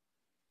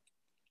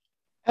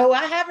 Oh,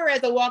 I have her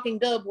as a walking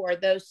billboard,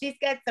 though. She's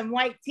got some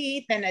white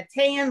teeth and a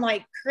tan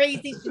like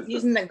crazy. She's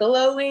using the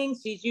glowing.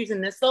 She's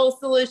using the soul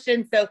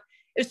solution. So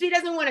if she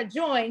doesn't want to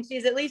join,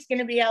 she's at least going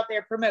to be out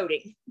there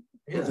promoting.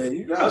 Yeah, there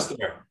you go.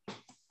 Customer.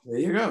 There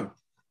you go.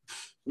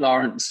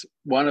 Lawrence,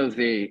 one of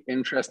the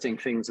interesting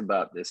things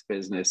about this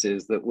business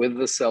is that with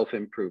the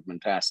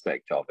self-improvement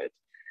aspect of it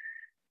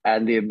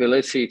and the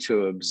ability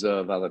to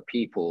observe other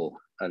people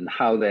and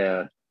how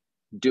they're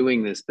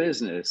doing this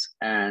business,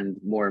 and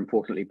more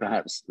importantly,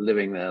 perhaps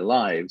living their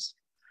lives,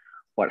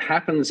 what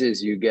happens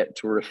is you get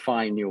to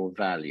refine your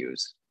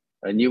values.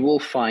 And you will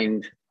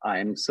find, I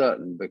am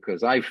certain,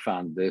 because I've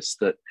found this,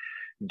 that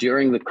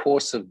during the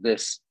course of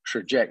this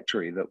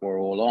trajectory that we're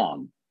all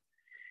on,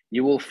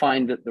 you will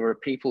find that there are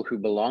people who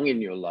belong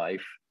in your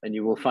life, and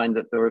you will find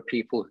that there are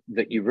people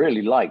that you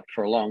really liked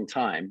for a long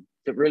time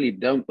that really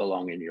don't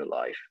belong in your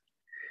life.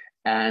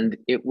 And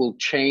it will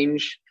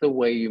change the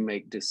way you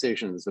make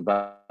decisions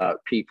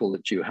about people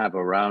that you have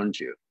around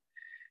you.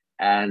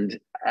 And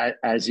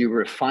as you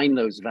refine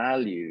those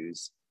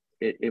values,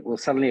 it will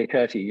suddenly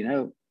occur to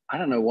you, I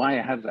don't know why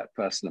I have that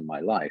person in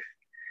my life.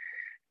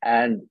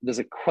 And there's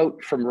a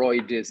quote from Roy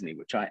Disney,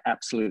 which I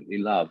absolutely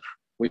love,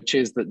 which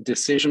is that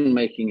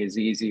decision-making is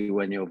easy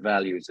when your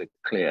values are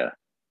clear.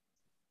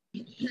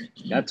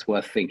 That's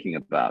worth thinking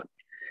about.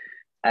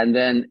 And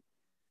then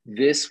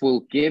this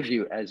will give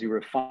you, as you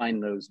refine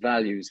those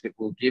values, it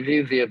will give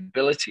you the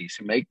ability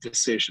to make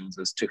decisions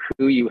as to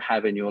who you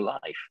have in your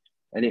life.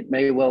 And it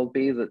may well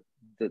be that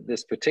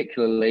this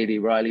particular lady,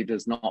 Riley,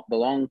 does not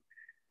belong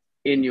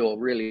in your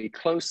really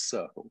close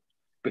circle,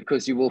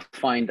 because you will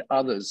find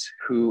others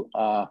who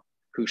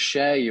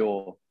share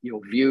your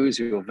views,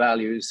 your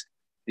values,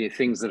 the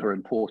things that are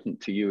important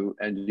to you,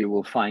 and you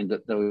will find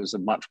that those are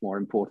much more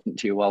important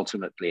to you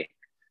ultimately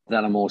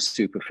than a more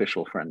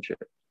superficial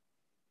friendship.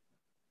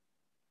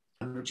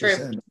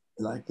 100%.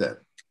 I like that.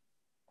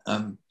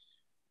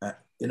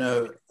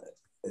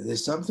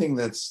 There's something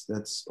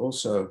that's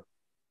also,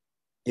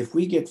 if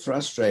we get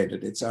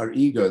frustrated, it's our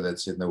ego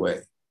that's in the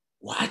way.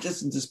 Why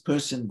doesn't this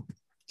person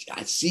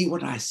see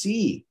what I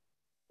see?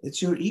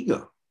 It's your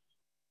ego.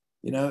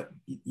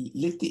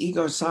 Lift the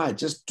ego aside.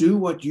 Just do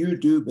what you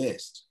do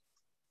best,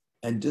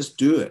 and just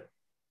do it.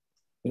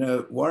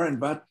 Warren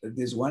Buffett,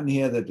 there's one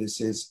here that it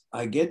says,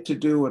 I get to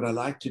do what I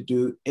like to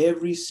do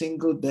every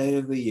single day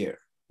of the year.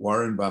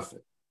 Warren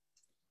Buffett.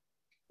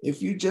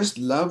 If you just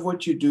love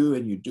what you do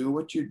and you do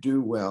what you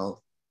do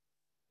well,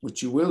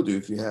 which you will do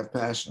if you have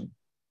passion,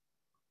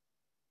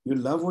 you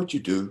love what you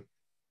do,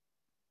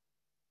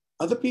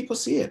 other people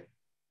see it.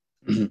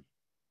 Mm-hmm.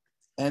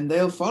 And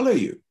they'll follow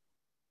you.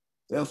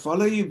 They'll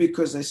follow you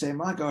because they say,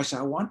 my gosh,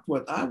 I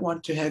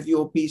want to have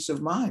your peace of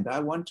mind.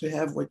 I want to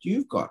have what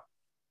you've got.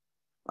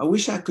 I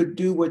wish I could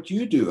do what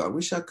you do. I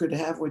wish I could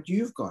have what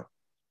you've got.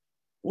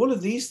 All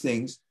of these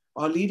things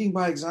are leading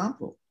by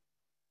example.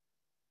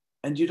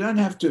 And you don't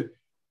have to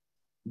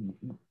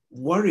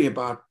worry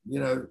about,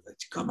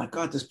 oh my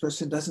God, this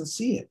person doesn't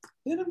see it.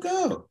 Let them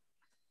go.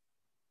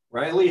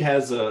 Riley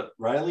has a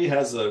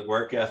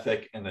work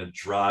ethic and a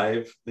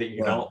drive that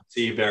you don't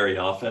see very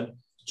often.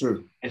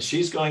 True. And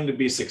she's going to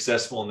be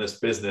successful in this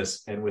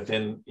business. And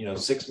within,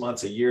 6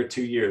 months, a year,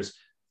 2 years,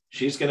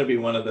 she's going to be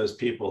one of those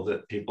people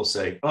that people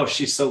say, oh,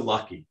 she's so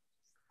lucky.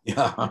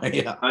 Yeah.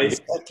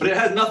 Exactly. But it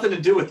has nothing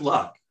to do with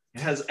luck. It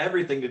has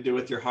everything to do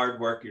with your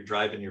hard work, your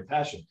drive, and your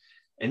passion.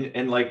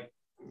 And like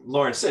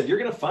Lauren said, you're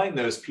going to find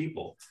those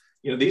people.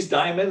 These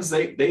diamonds,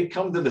 they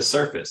come to the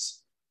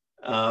surface.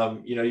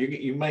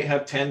 You might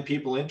have 10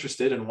 people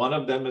interested, and one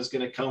of them is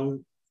going to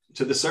come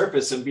to the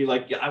surface and be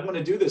like, yeah, I want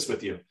to do this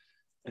with you.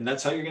 And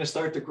that's how you're going to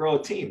start to grow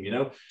a team.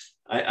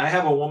 I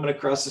have a woman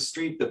across the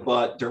street that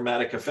bought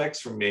Dermatic Effects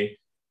from me.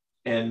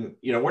 And,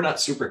 we're not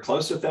super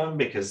close with them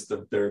because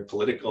of their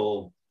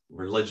political,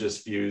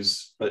 religious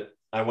views. But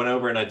I went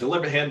over and I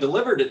hand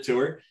delivered it to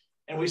her.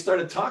 And we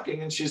started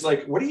talking, and she's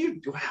like, what are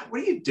you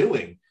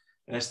doing?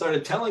 And I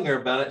started telling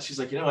her about it. She's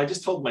like, I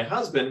just told my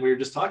husband, we were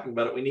just talking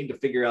about it. We need to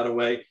figure out a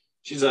way.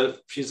 She's a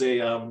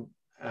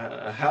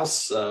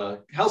house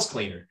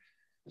cleaner.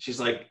 She's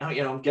like, oh,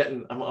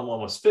 I'm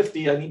almost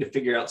 50. I need to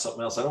figure out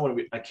something else.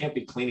 I can't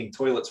be cleaning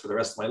toilets for the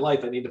rest of my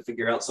life. I need to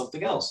figure out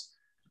something else.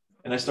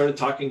 And I started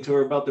talking to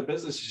her about the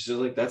business. She's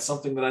like, that's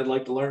something that I'd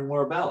like to learn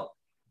more about.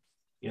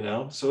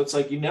 So it's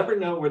like, you never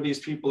know where these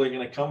people are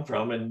going to come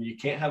from, and you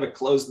can't have a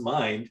closed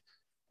mind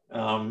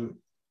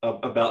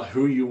about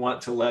who you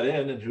want to let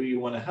in and who you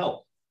want to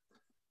help.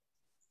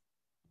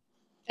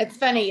 It's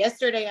funny.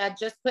 Yesterday, I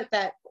just put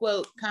that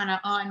quote kind of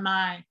on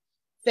my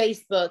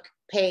Facebook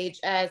page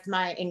as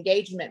my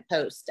engagement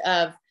post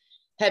of,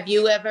 have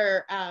you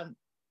ever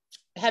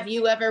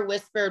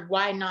whispered,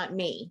 why not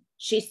me?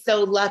 She's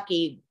so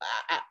lucky.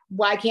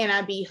 why can't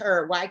I be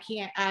her? Why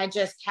can't I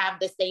just have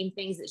the same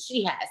things that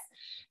she has?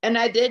 And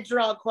I did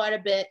draw quite a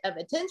bit of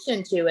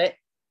attention to it,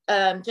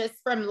 just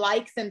from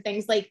likes and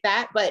things like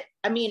that. But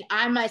I mean,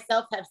 I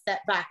myself have sat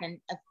back and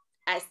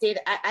I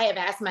have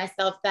asked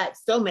myself that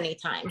so many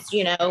times,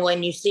 you know,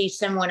 when you see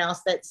someone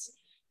else that's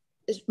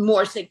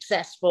more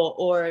successful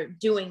or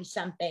doing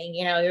something,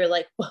 you know, you're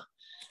like,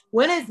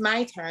 when is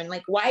my turn?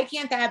 Like, why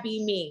can't that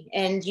be me?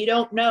 And you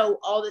don't know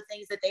all the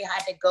things that they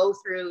had to go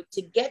through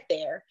to get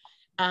there.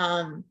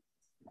 And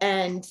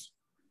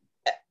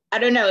I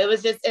don't know, it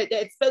was just,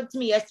 it spoke to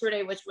me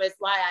yesterday, which was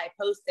why I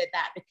posted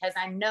that, because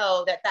I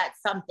know that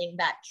that's something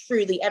that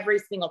truly every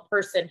single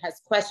person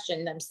has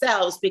questioned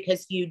themselves,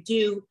 because you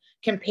do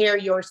compare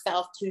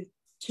yourself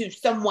to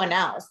someone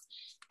else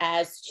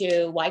as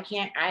to why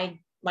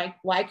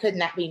couldn't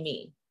that be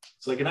me?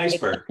 It's like an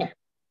iceberg.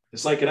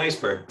 It's like an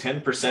iceberg.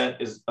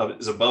 10% is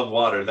above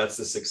water. That's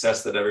the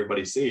success that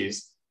everybody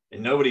sees.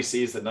 And nobody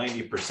sees the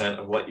 90%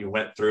 of what you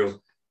went through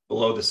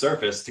below the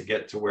surface to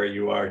get to where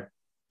you are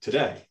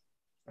today.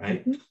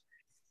 Right? Mm-hmm.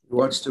 We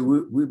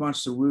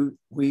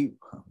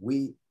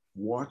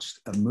watched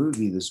a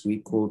movie this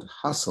week called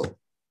Hustle.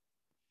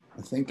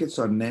 I think it's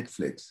on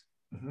Netflix.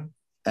 Mm-hmm.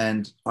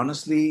 And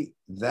honestly,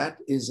 that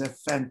is a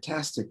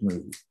fantastic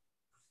movie,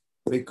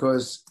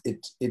 because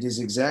it is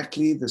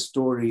exactly the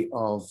story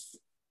of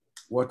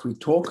what we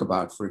talk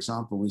about. For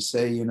example, we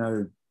say, you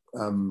know,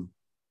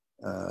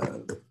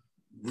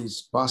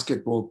 these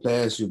basketball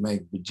players who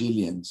make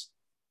bajillions,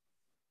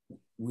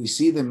 we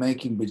see them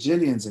making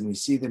bajillions and we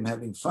see them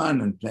having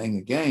fun and playing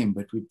a game,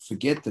 but we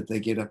forget that they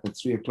get up at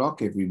 3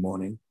 o'clock every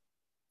morning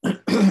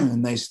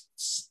and they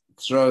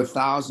throw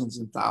thousands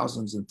and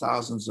thousands and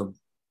thousands of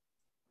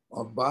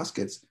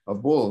baskets,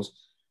 of balls,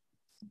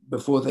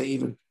 before they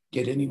even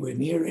get anywhere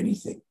near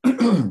anything.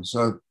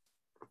 So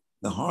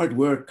the hard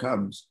work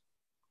comes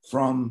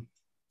from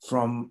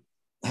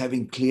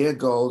having clear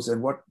goals.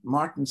 And what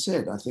Martin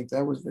said, I think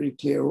that was very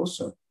clear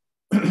also.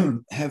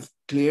 Have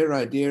clear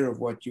idea of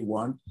what you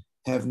want,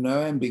 have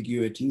no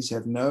ambiguities,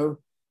 have no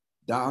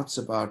doubts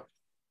about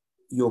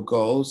your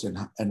goals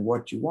and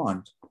what you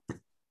want.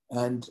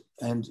 And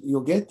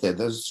you'll get there.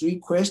 Those 3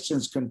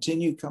 questions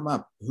continue to come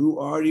up. Who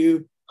are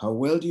you? How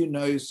well do you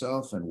know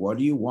yourself? And what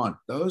do you want?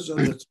 Those are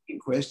the 3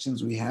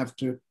 questions we have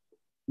to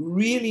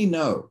really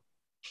know,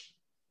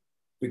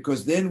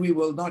 because then we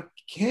will not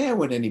care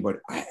what anybody,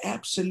 I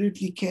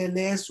absolutely care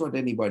less what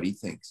anybody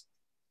thinks.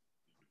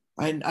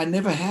 I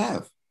never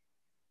have.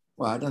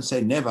 Well, I don't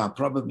say never.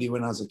 Probably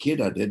when I was a kid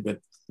I did,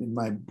 but in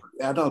my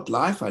adult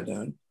life I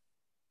don't.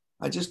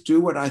 I just do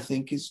what I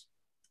think is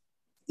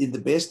in the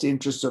best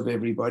interest of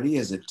everybody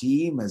as a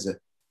team,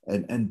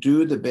 and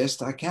do the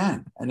best I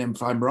can. And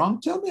if I'm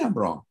wrong, tell me I'm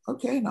wrong.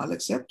 Okay, and I'll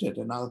accept it,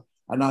 and I'll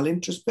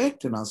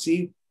introspect, and I'll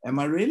see, am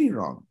I really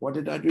wrong? What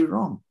did I do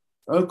wrong?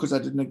 Oh, because I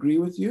didn't agree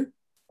with you?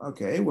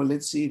 Okay, well,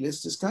 let's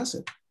discuss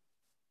it.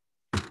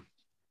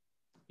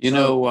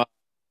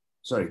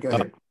 Sorry, go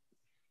ahead.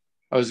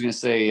 I was going to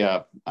say,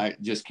 I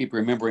just keep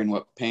remembering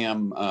what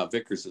Pam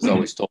Vickers has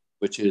always told,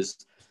 which is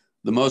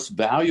the most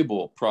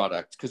valuable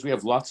product, because we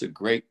have lots of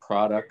great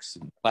products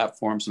and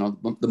platforms, and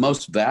all, the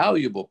most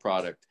valuable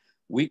product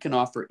we can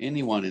offer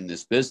anyone in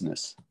this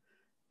business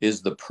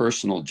is the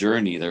personal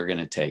journey they're going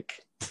to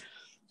take.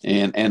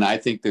 And I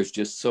think there's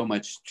just so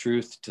much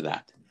truth to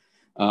that.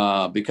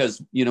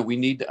 Because, you know, we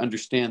need to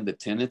understand the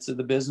tenets of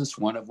the business,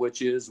 one of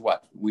which is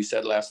what we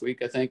said last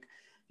week, I think,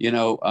 you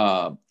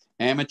know,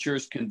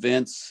 amateurs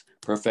convince,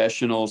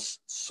 professionals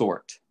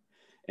sort.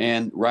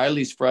 And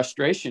Riley's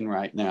frustration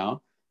right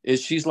now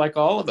is she's like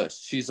all of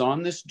us. She's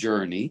on this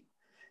journey.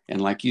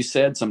 And like you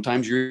said,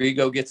 sometimes your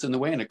ego gets in the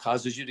way and it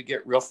causes you to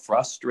get real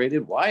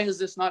frustrated. Why is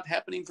this not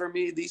happening for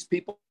me? These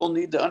people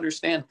need to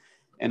understand.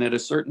 And at a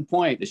certain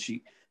point, as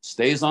she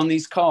stays on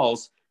these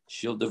calls,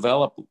 she'll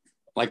develop,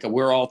 like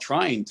we're all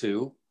trying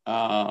to,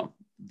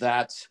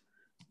 that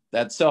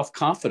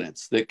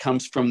self-confidence that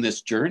comes from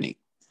this journey,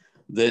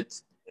 that,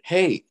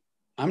 hey,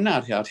 I'm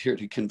not out here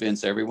to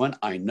convince everyone.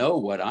 I know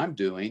what I'm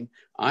doing.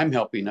 I'm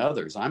helping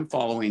others. I'm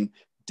following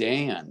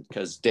Dan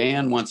because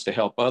Dan wants to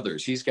help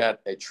others. He's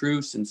got a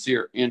true,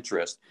 sincere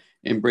interest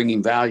in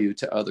bringing value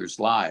to others'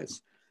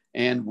 lives.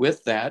 And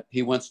with that,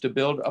 he wants to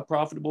build a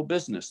profitable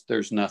business.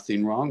 There's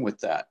nothing wrong with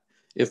that.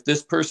 If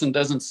this person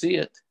doesn't see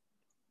it,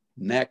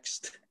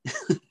 next.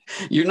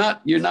 you're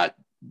not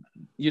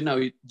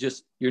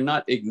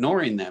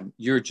ignoring them.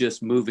 You're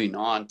just moving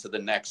on to the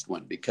next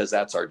one, because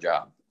that's our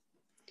job.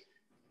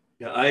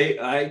 Yeah,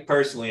 I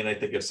personally, and I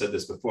think I've said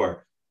this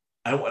before,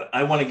 I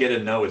want to get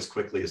a no as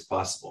quickly as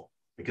possible,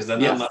 because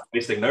then I'm not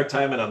wasting their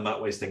time and I'm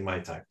not wasting my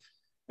time.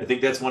 I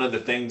think that's one of the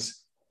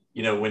things,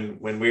 you know, when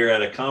we were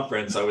at a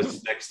conference, I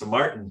was next to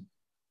Martin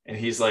and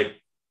he's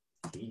like,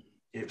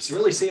 it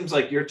really seems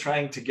like you're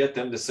trying to get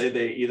them to say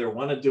they either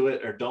want to do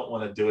it or don't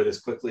want to do it as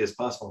quickly as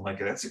possible. I'm like,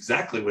 that's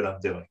exactly what I'm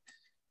doing.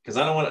 Because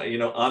I don't want to, you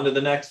know, on to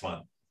the next one.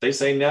 If they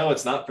say no,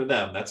 it's not for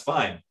them. That's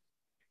fine.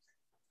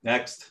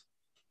 Next.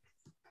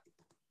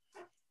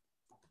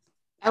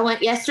 I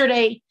went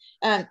yesterday.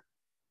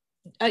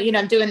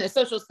 I'm doing the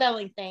social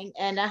selling thing,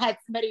 and I had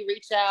somebody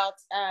reach out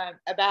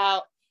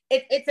about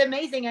it. It's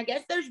amazing. I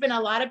guess there's been a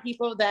lot of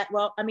people that,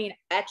 well, I mean,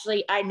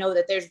 actually, I know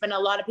that there's been a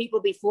lot of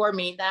people before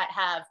me that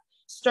have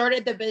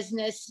started the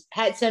business,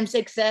 had some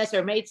success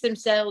or made some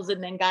sales,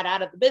 and then got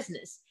out of the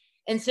business.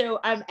 And so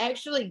I'm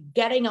actually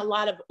getting a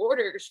lot of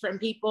orders from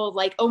people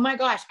like, oh my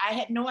gosh, I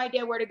had no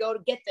idea where to go to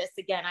get this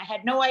again. I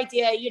had no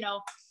idea,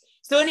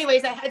 So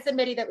anyways, I had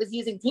somebody that was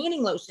using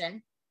tanning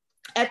lotion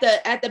at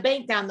the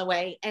bank down the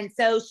way. And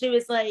so she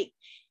was like,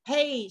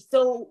 hey,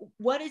 so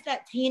what is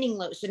that tanning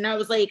lotion? And I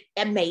was like,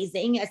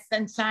 amazing. A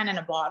sunshine in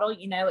a bottle,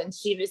 and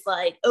she was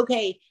like,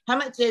 okay, how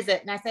much is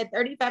it? And I said,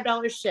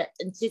 $35 shipped.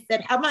 And she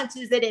said, how much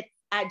is it if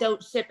I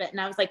don't ship it?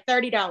 And I was like,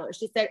 $30.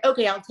 She said,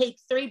 okay, I'll take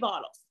 3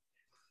 bottles.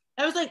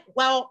 I was like,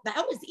 well,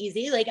 that was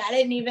easy. Like, I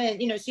didn't even,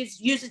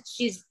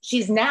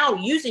 she's now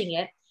using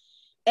it.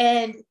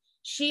 And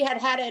she had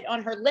it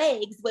on her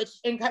legs, which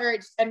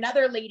encouraged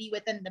another lady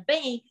within the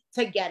bank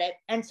to get it.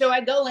 And so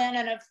I go in,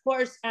 and of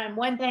course,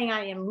 one thing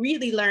I am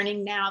really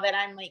learning now that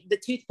I'm like the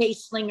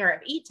toothpaste slinger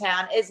of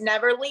E-Town is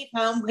never leave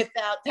home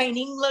without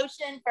tanning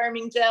lotion,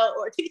 firming gel,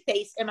 or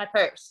toothpaste in my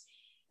purse,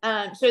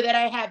 so that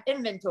I have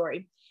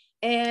inventory.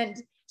 And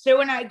so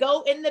when I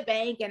go in the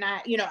bank and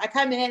I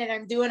come in and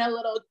I'm doing a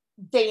little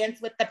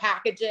dance with the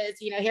packages,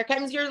 here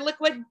comes your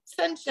liquid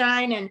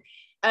sunshine. And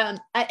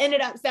I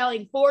ended up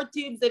selling 4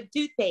 tubes of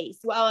toothpaste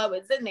while I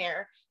was in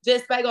there,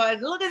 just by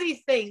going, look at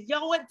these things.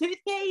 Y'all want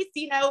toothpaste?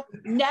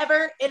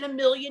 Never in a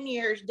million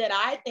years did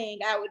I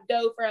think I would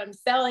go from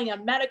selling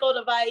a medical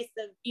device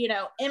of,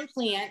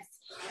 implants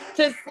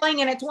to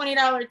slinging a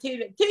 $20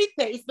 tube of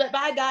toothpaste. But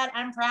by God,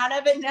 I'm proud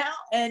of it now.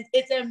 And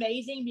it's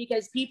amazing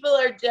because people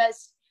are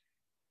just,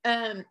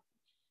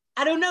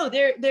 I don't know.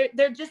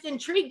 They're just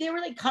intrigued. They were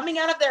like coming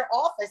out of their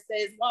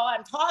offices while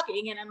I'm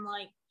talking. And I'm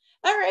like,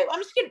 all right, I'm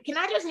just can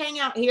I just hang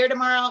out here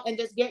tomorrow and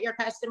just get your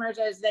customers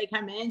as they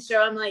come in?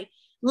 So I'm like,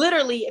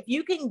 literally, if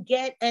you can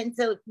get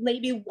into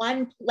maybe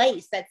one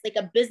place that's like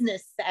a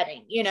business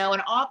setting,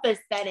 an office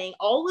setting,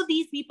 all of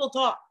these people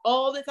talk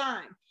all the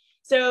time.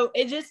 So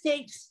it just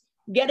takes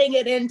getting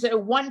it into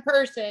one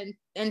person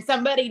and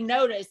somebody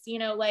notice,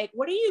 like,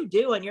 what are you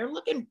doing? You're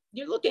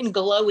looking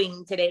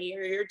glowing today.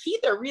 Your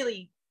teeth are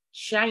really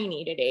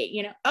shiny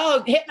today.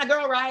 Oh, hit my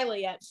girl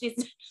Riley up. She's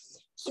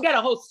got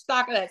a whole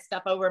stock of that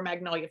stuff over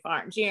Magnolia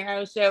Farms,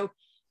 So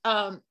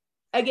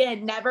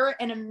again, never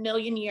in a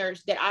million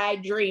years did I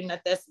dream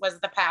that this was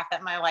the path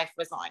that my life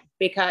was on,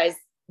 because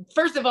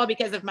first of all,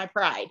 because of my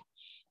pride.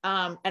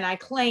 And I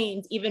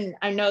claimed, even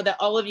I know that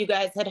all of you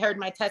guys had heard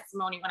my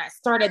testimony when I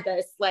started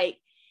this, like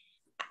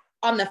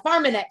on the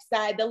Pharmanex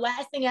side, the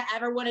last thing I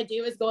ever want to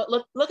do is go,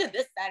 look at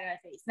this side of my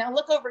face. Now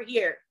look over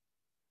here.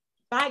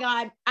 By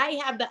God, I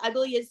have the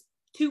ugliest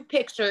 2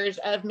 pictures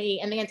of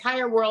me and the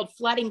entire world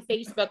flooding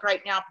Facebook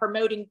right now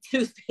promoting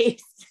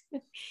toothpaste.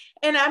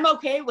 And I'm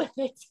okay with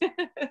it.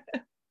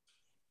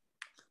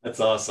 That's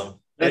awesome.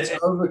 That's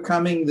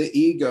overcoming the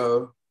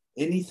ego.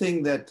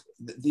 Anything that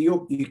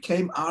you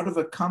came out of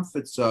a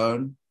comfort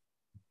zone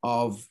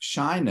of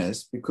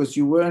shyness because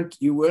you weren't,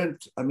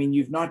 I mean,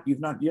 you're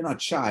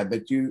not shy,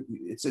 but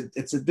it's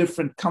a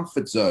different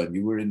comfort zone.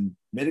 You were in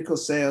medical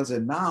sales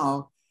and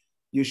now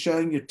you're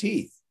showing your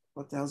teeth.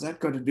 What the hell's that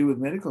got to do with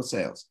medical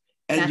sales?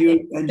 And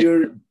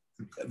you're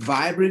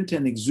vibrant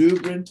and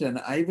exuberant. And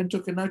I even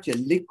took a note here,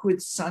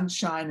 liquid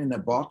sunshine in a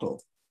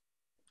bottle.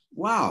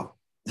 Wow.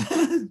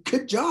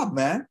 Good job,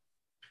 man.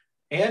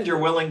 And you're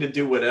willing to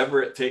do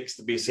whatever it takes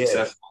to be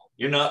successful.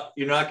 Yes.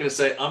 You're not going to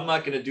say, I'm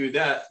not going to do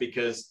that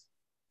because,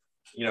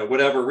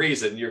 whatever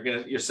reason.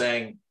 You're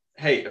saying,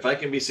 hey, if I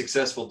can be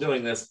successful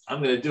doing this,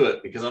 I'm going to do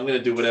it because I'm going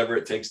to do whatever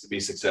it takes to be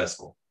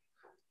successful.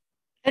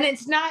 And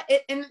it's not,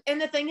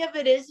 and the thing of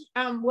it is,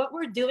 what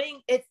we're doing,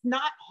 it's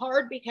not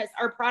hard because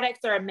our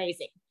products are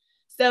amazing.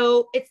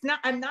 So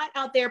I'm not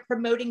out there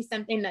promoting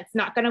something that's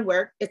not going to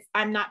work.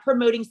 I'm not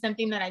promoting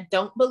something that I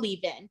don't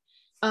believe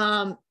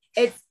in.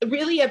 It's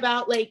really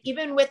about, like,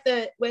 even with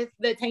the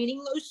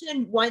tanning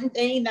lotion, one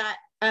thing that,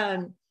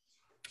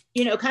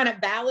 kind of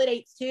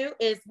validates too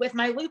is with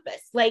my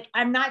lupus. Like,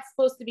 I'm not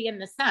supposed to be in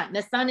the sun.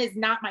 The sun is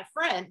not my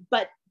friend,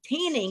 but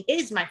tanning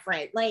is my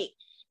friend. Like,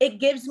 it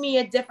gives me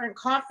a different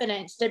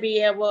confidence to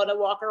be able to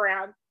walk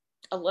around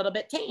a little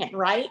bit tan,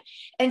 right?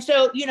 And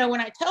so, when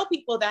I tell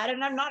people that,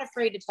 and I'm not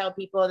afraid to tell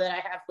people that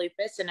I have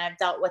lupus and I've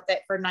dealt with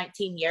it for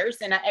 19 years.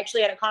 And I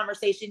actually had a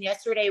conversation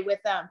yesterday with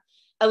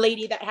a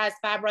lady that has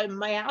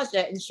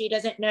fibromyalgia, and she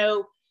doesn't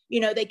know,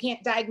 they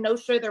can't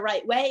diagnose her the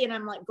right way. And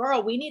I'm like,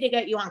 girl, we need to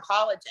get you on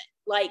collagen.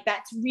 Like,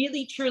 that's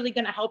really, truly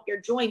going to help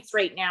your joints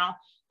right now.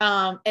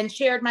 And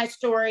shared my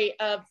story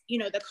of,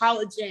 the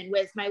collagen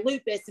with my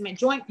lupus and my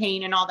joint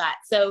pain and all that.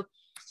 So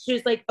she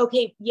was like,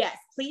 okay, yes,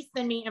 please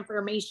send me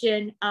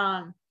information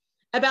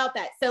about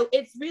that. So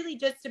it's really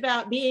just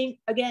about being,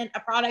 again, a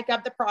product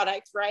of the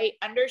product, right?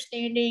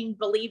 Understanding,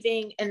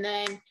 believing, and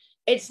then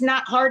it's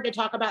not hard to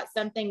talk about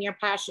something you're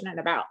passionate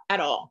about at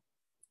all,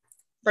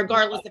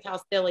 regardless of how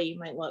silly you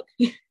might look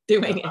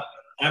doing it.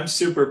 I'm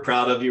super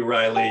proud of you,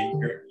 Riley.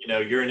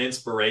 You're an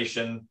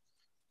inspiration.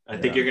 I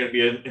think you're going to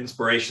be an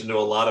inspiration to a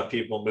lot of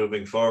people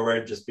moving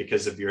forward just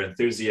because of your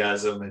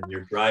enthusiasm and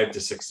your drive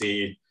to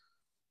succeed.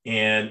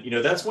 And, you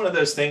know, that's one of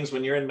those things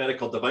when you're in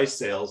medical device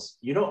sales,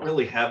 you don't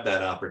really have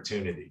that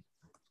opportunity,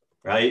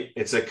 right?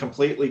 It's a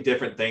completely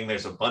different thing.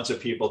 There's a bunch of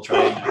people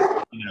trying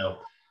to, you know,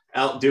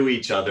 outdo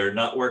each other,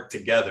 not work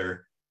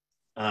together.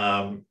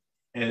 And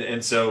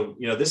so,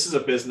 you know, this is a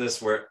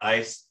business where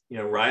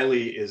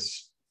Riley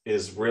is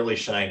really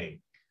shining.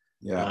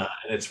 Yeah.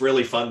 And it's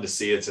really fun to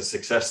see. It's a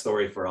success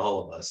story for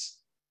all of us,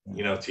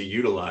 you know, to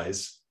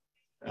utilize.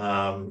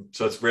 So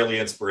it's really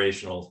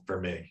inspirational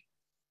for me.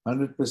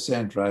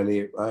 100%,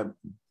 Riley.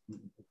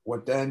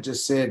 What Dan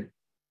just said,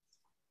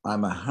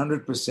 I'm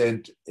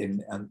 100%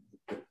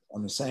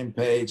 on the same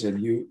page. And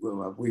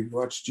we've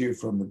watched you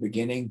from the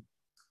beginning,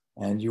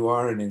 and you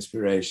are an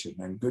inspiration.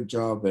 And good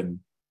job. And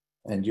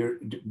you're,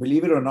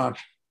 believe it or not,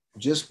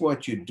 just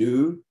what you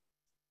do,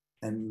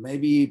 and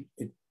maybe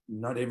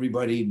not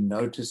everybody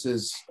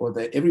notices, or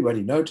that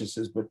everybody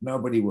notices, but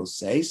nobody will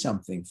say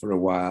something for a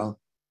while.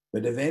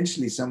 But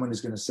eventually, someone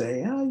is going to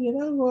say, "Oh, you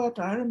know what?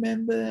 I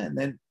remember,"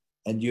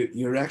 and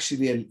you're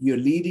actually you're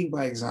leading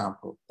by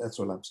example. That's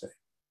all I'm saying.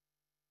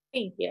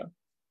 Thank you.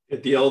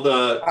 At the old,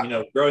 you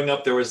know, growing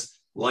up, there was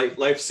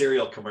life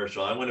cereal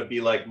commercial. I want to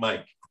be like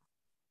Mike.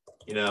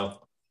 You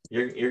know,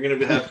 you're going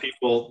to have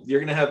people. You're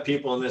going to have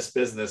people in this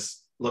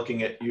business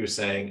looking at you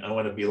saying, "I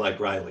want to be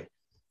like Riley."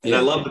 And I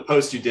love the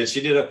post you did.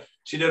 She did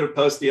a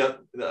post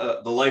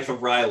the life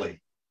of Riley,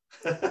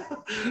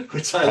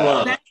 which I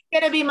love. That's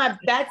gonna be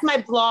that's my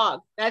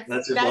blog. That's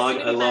your blog.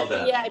 I love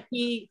that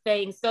VIP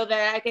thing, so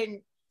that I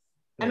can.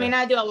 I mean,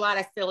 I do a lot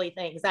of silly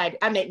things. I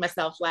make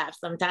myself laugh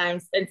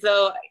sometimes, and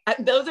so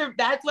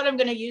that's what I'm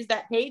going to use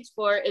that page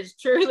for. Is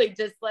truly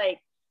just like,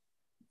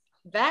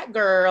 that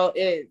girl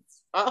is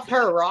off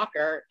her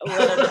rocker a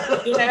little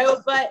bit, you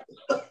know. But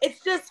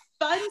it's just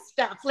fun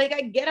stuff. Like,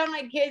 I get on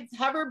my kid's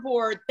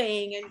hoverboard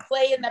thing and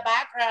play in the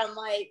background,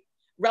 like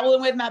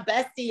rolling with my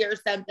bestie or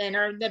something,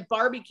 or the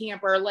Barbie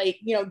camper, like,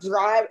 you know,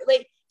 drive,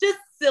 like just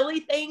silly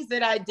things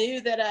that I do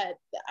that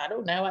I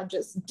don't know, I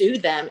just do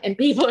them. And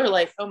people are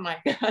like, "Oh my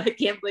God, I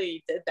can't believe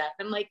you did that."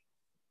 I'm like,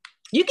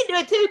 you can do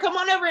it too. Come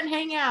on over and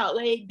hang out.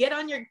 Like, get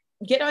on your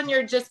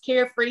just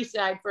carefree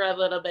side for a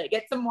little bit.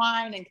 Get some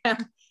wine and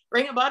come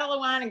bring a bottle of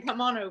wine and come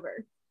on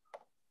over.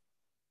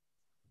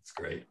 That's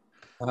great.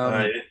 All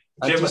right.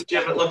 Jim,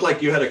 it looked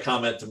like you had a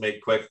comment to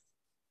make quick.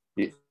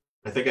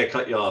 I think I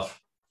cut you off.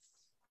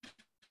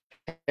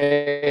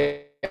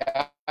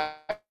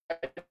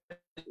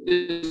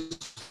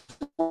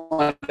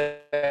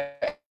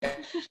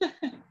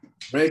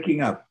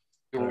 Breaking up.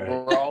 Right.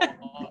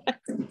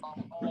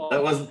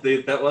 That wasn't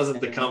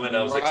the comment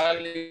I was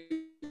expecting.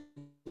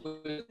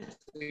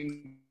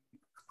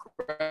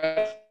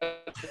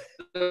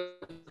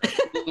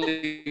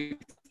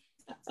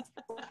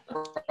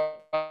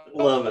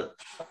 Love it.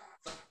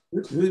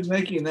 Who's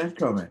making that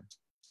comment?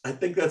 I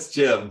think that's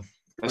Jim.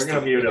 We're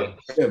gonna mute him.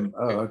 Jim.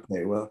 Oh,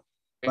 okay. Well,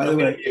 by the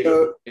way,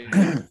 so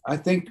I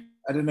think,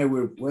 I don't know,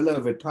 we're well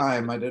over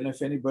time. I don't know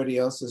if anybody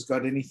else has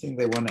got anything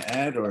they want to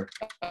add, or.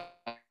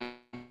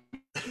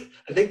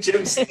 I think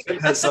Jim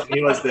has something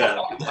he wants to add.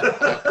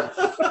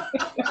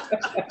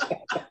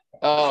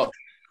 Oh.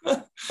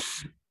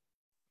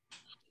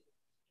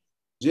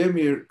 Jim,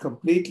 you're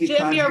completely.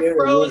 Jim, you're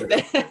frozen.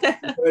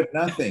 Heard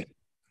nothing.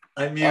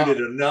 I muted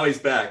him. Now he's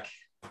back.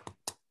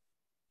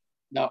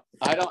 No,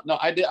 I don't know.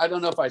 I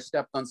don't know if I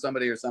stepped on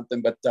somebody or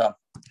something, but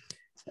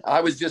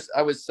I was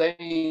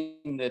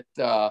saying that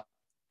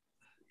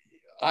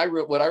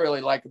what I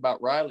really like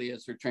about Riley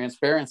is her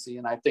transparency,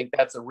 and I think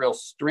that's a real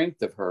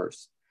strength of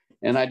hers.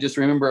 And I just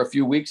remember a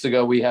few weeks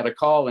ago we had a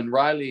call, and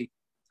Riley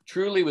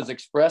truly was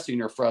expressing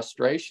her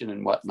frustration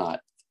and whatnot,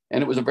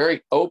 and it was a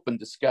very open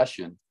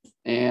discussion.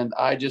 And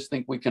I just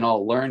think we can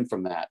all learn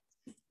from that,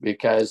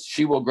 because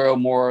she will grow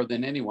more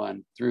than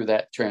anyone through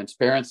that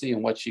transparency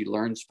and what she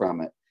learns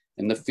from it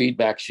and the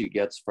feedback she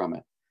gets from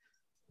it.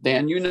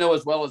 Dan, you know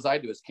as well as I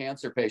do, as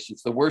cancer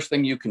patients, the worst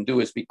thing you can do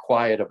is be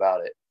quiet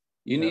about it.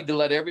 You need to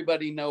let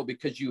everybody know,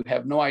 because you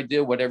have no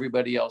idea what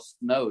everybody else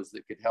knows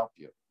that could help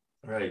you.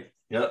 Right.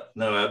 Yeah.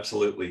 No,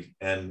 absolutely.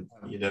 And,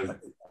 you know,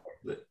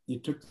 you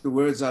took the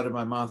words out of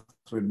my mouth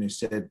when you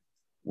said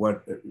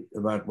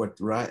about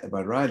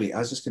Riley. I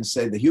was just going to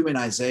say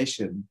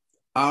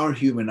our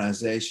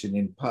humanization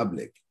in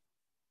public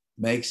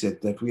makes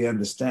it that we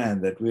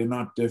understand that we're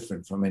not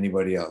different from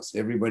anybody else.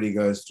 Everybody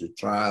goes through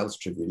trials,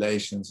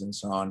 tribulations, and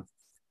so on.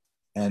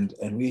 And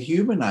we're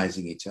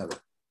humanizing each other.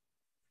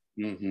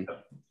 Mm-hmm.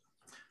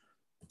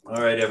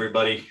 All right,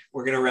 everybody.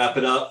 We're going to wrap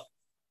it up.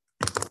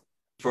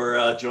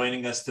 For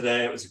joining us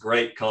today. It was a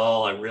great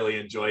call. I really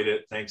enjoyed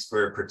it. Thanks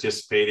for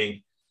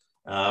participating.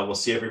 We'll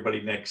see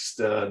everybody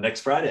next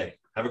Friday.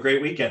 Have a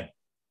great weekend.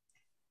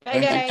 Bye,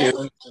 guys. Thank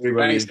you,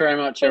 everybody. Thanks very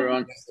much,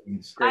 everyone.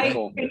 Great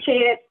call. Appreciate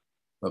it.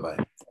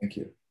 Bye-bye. Thank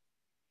you.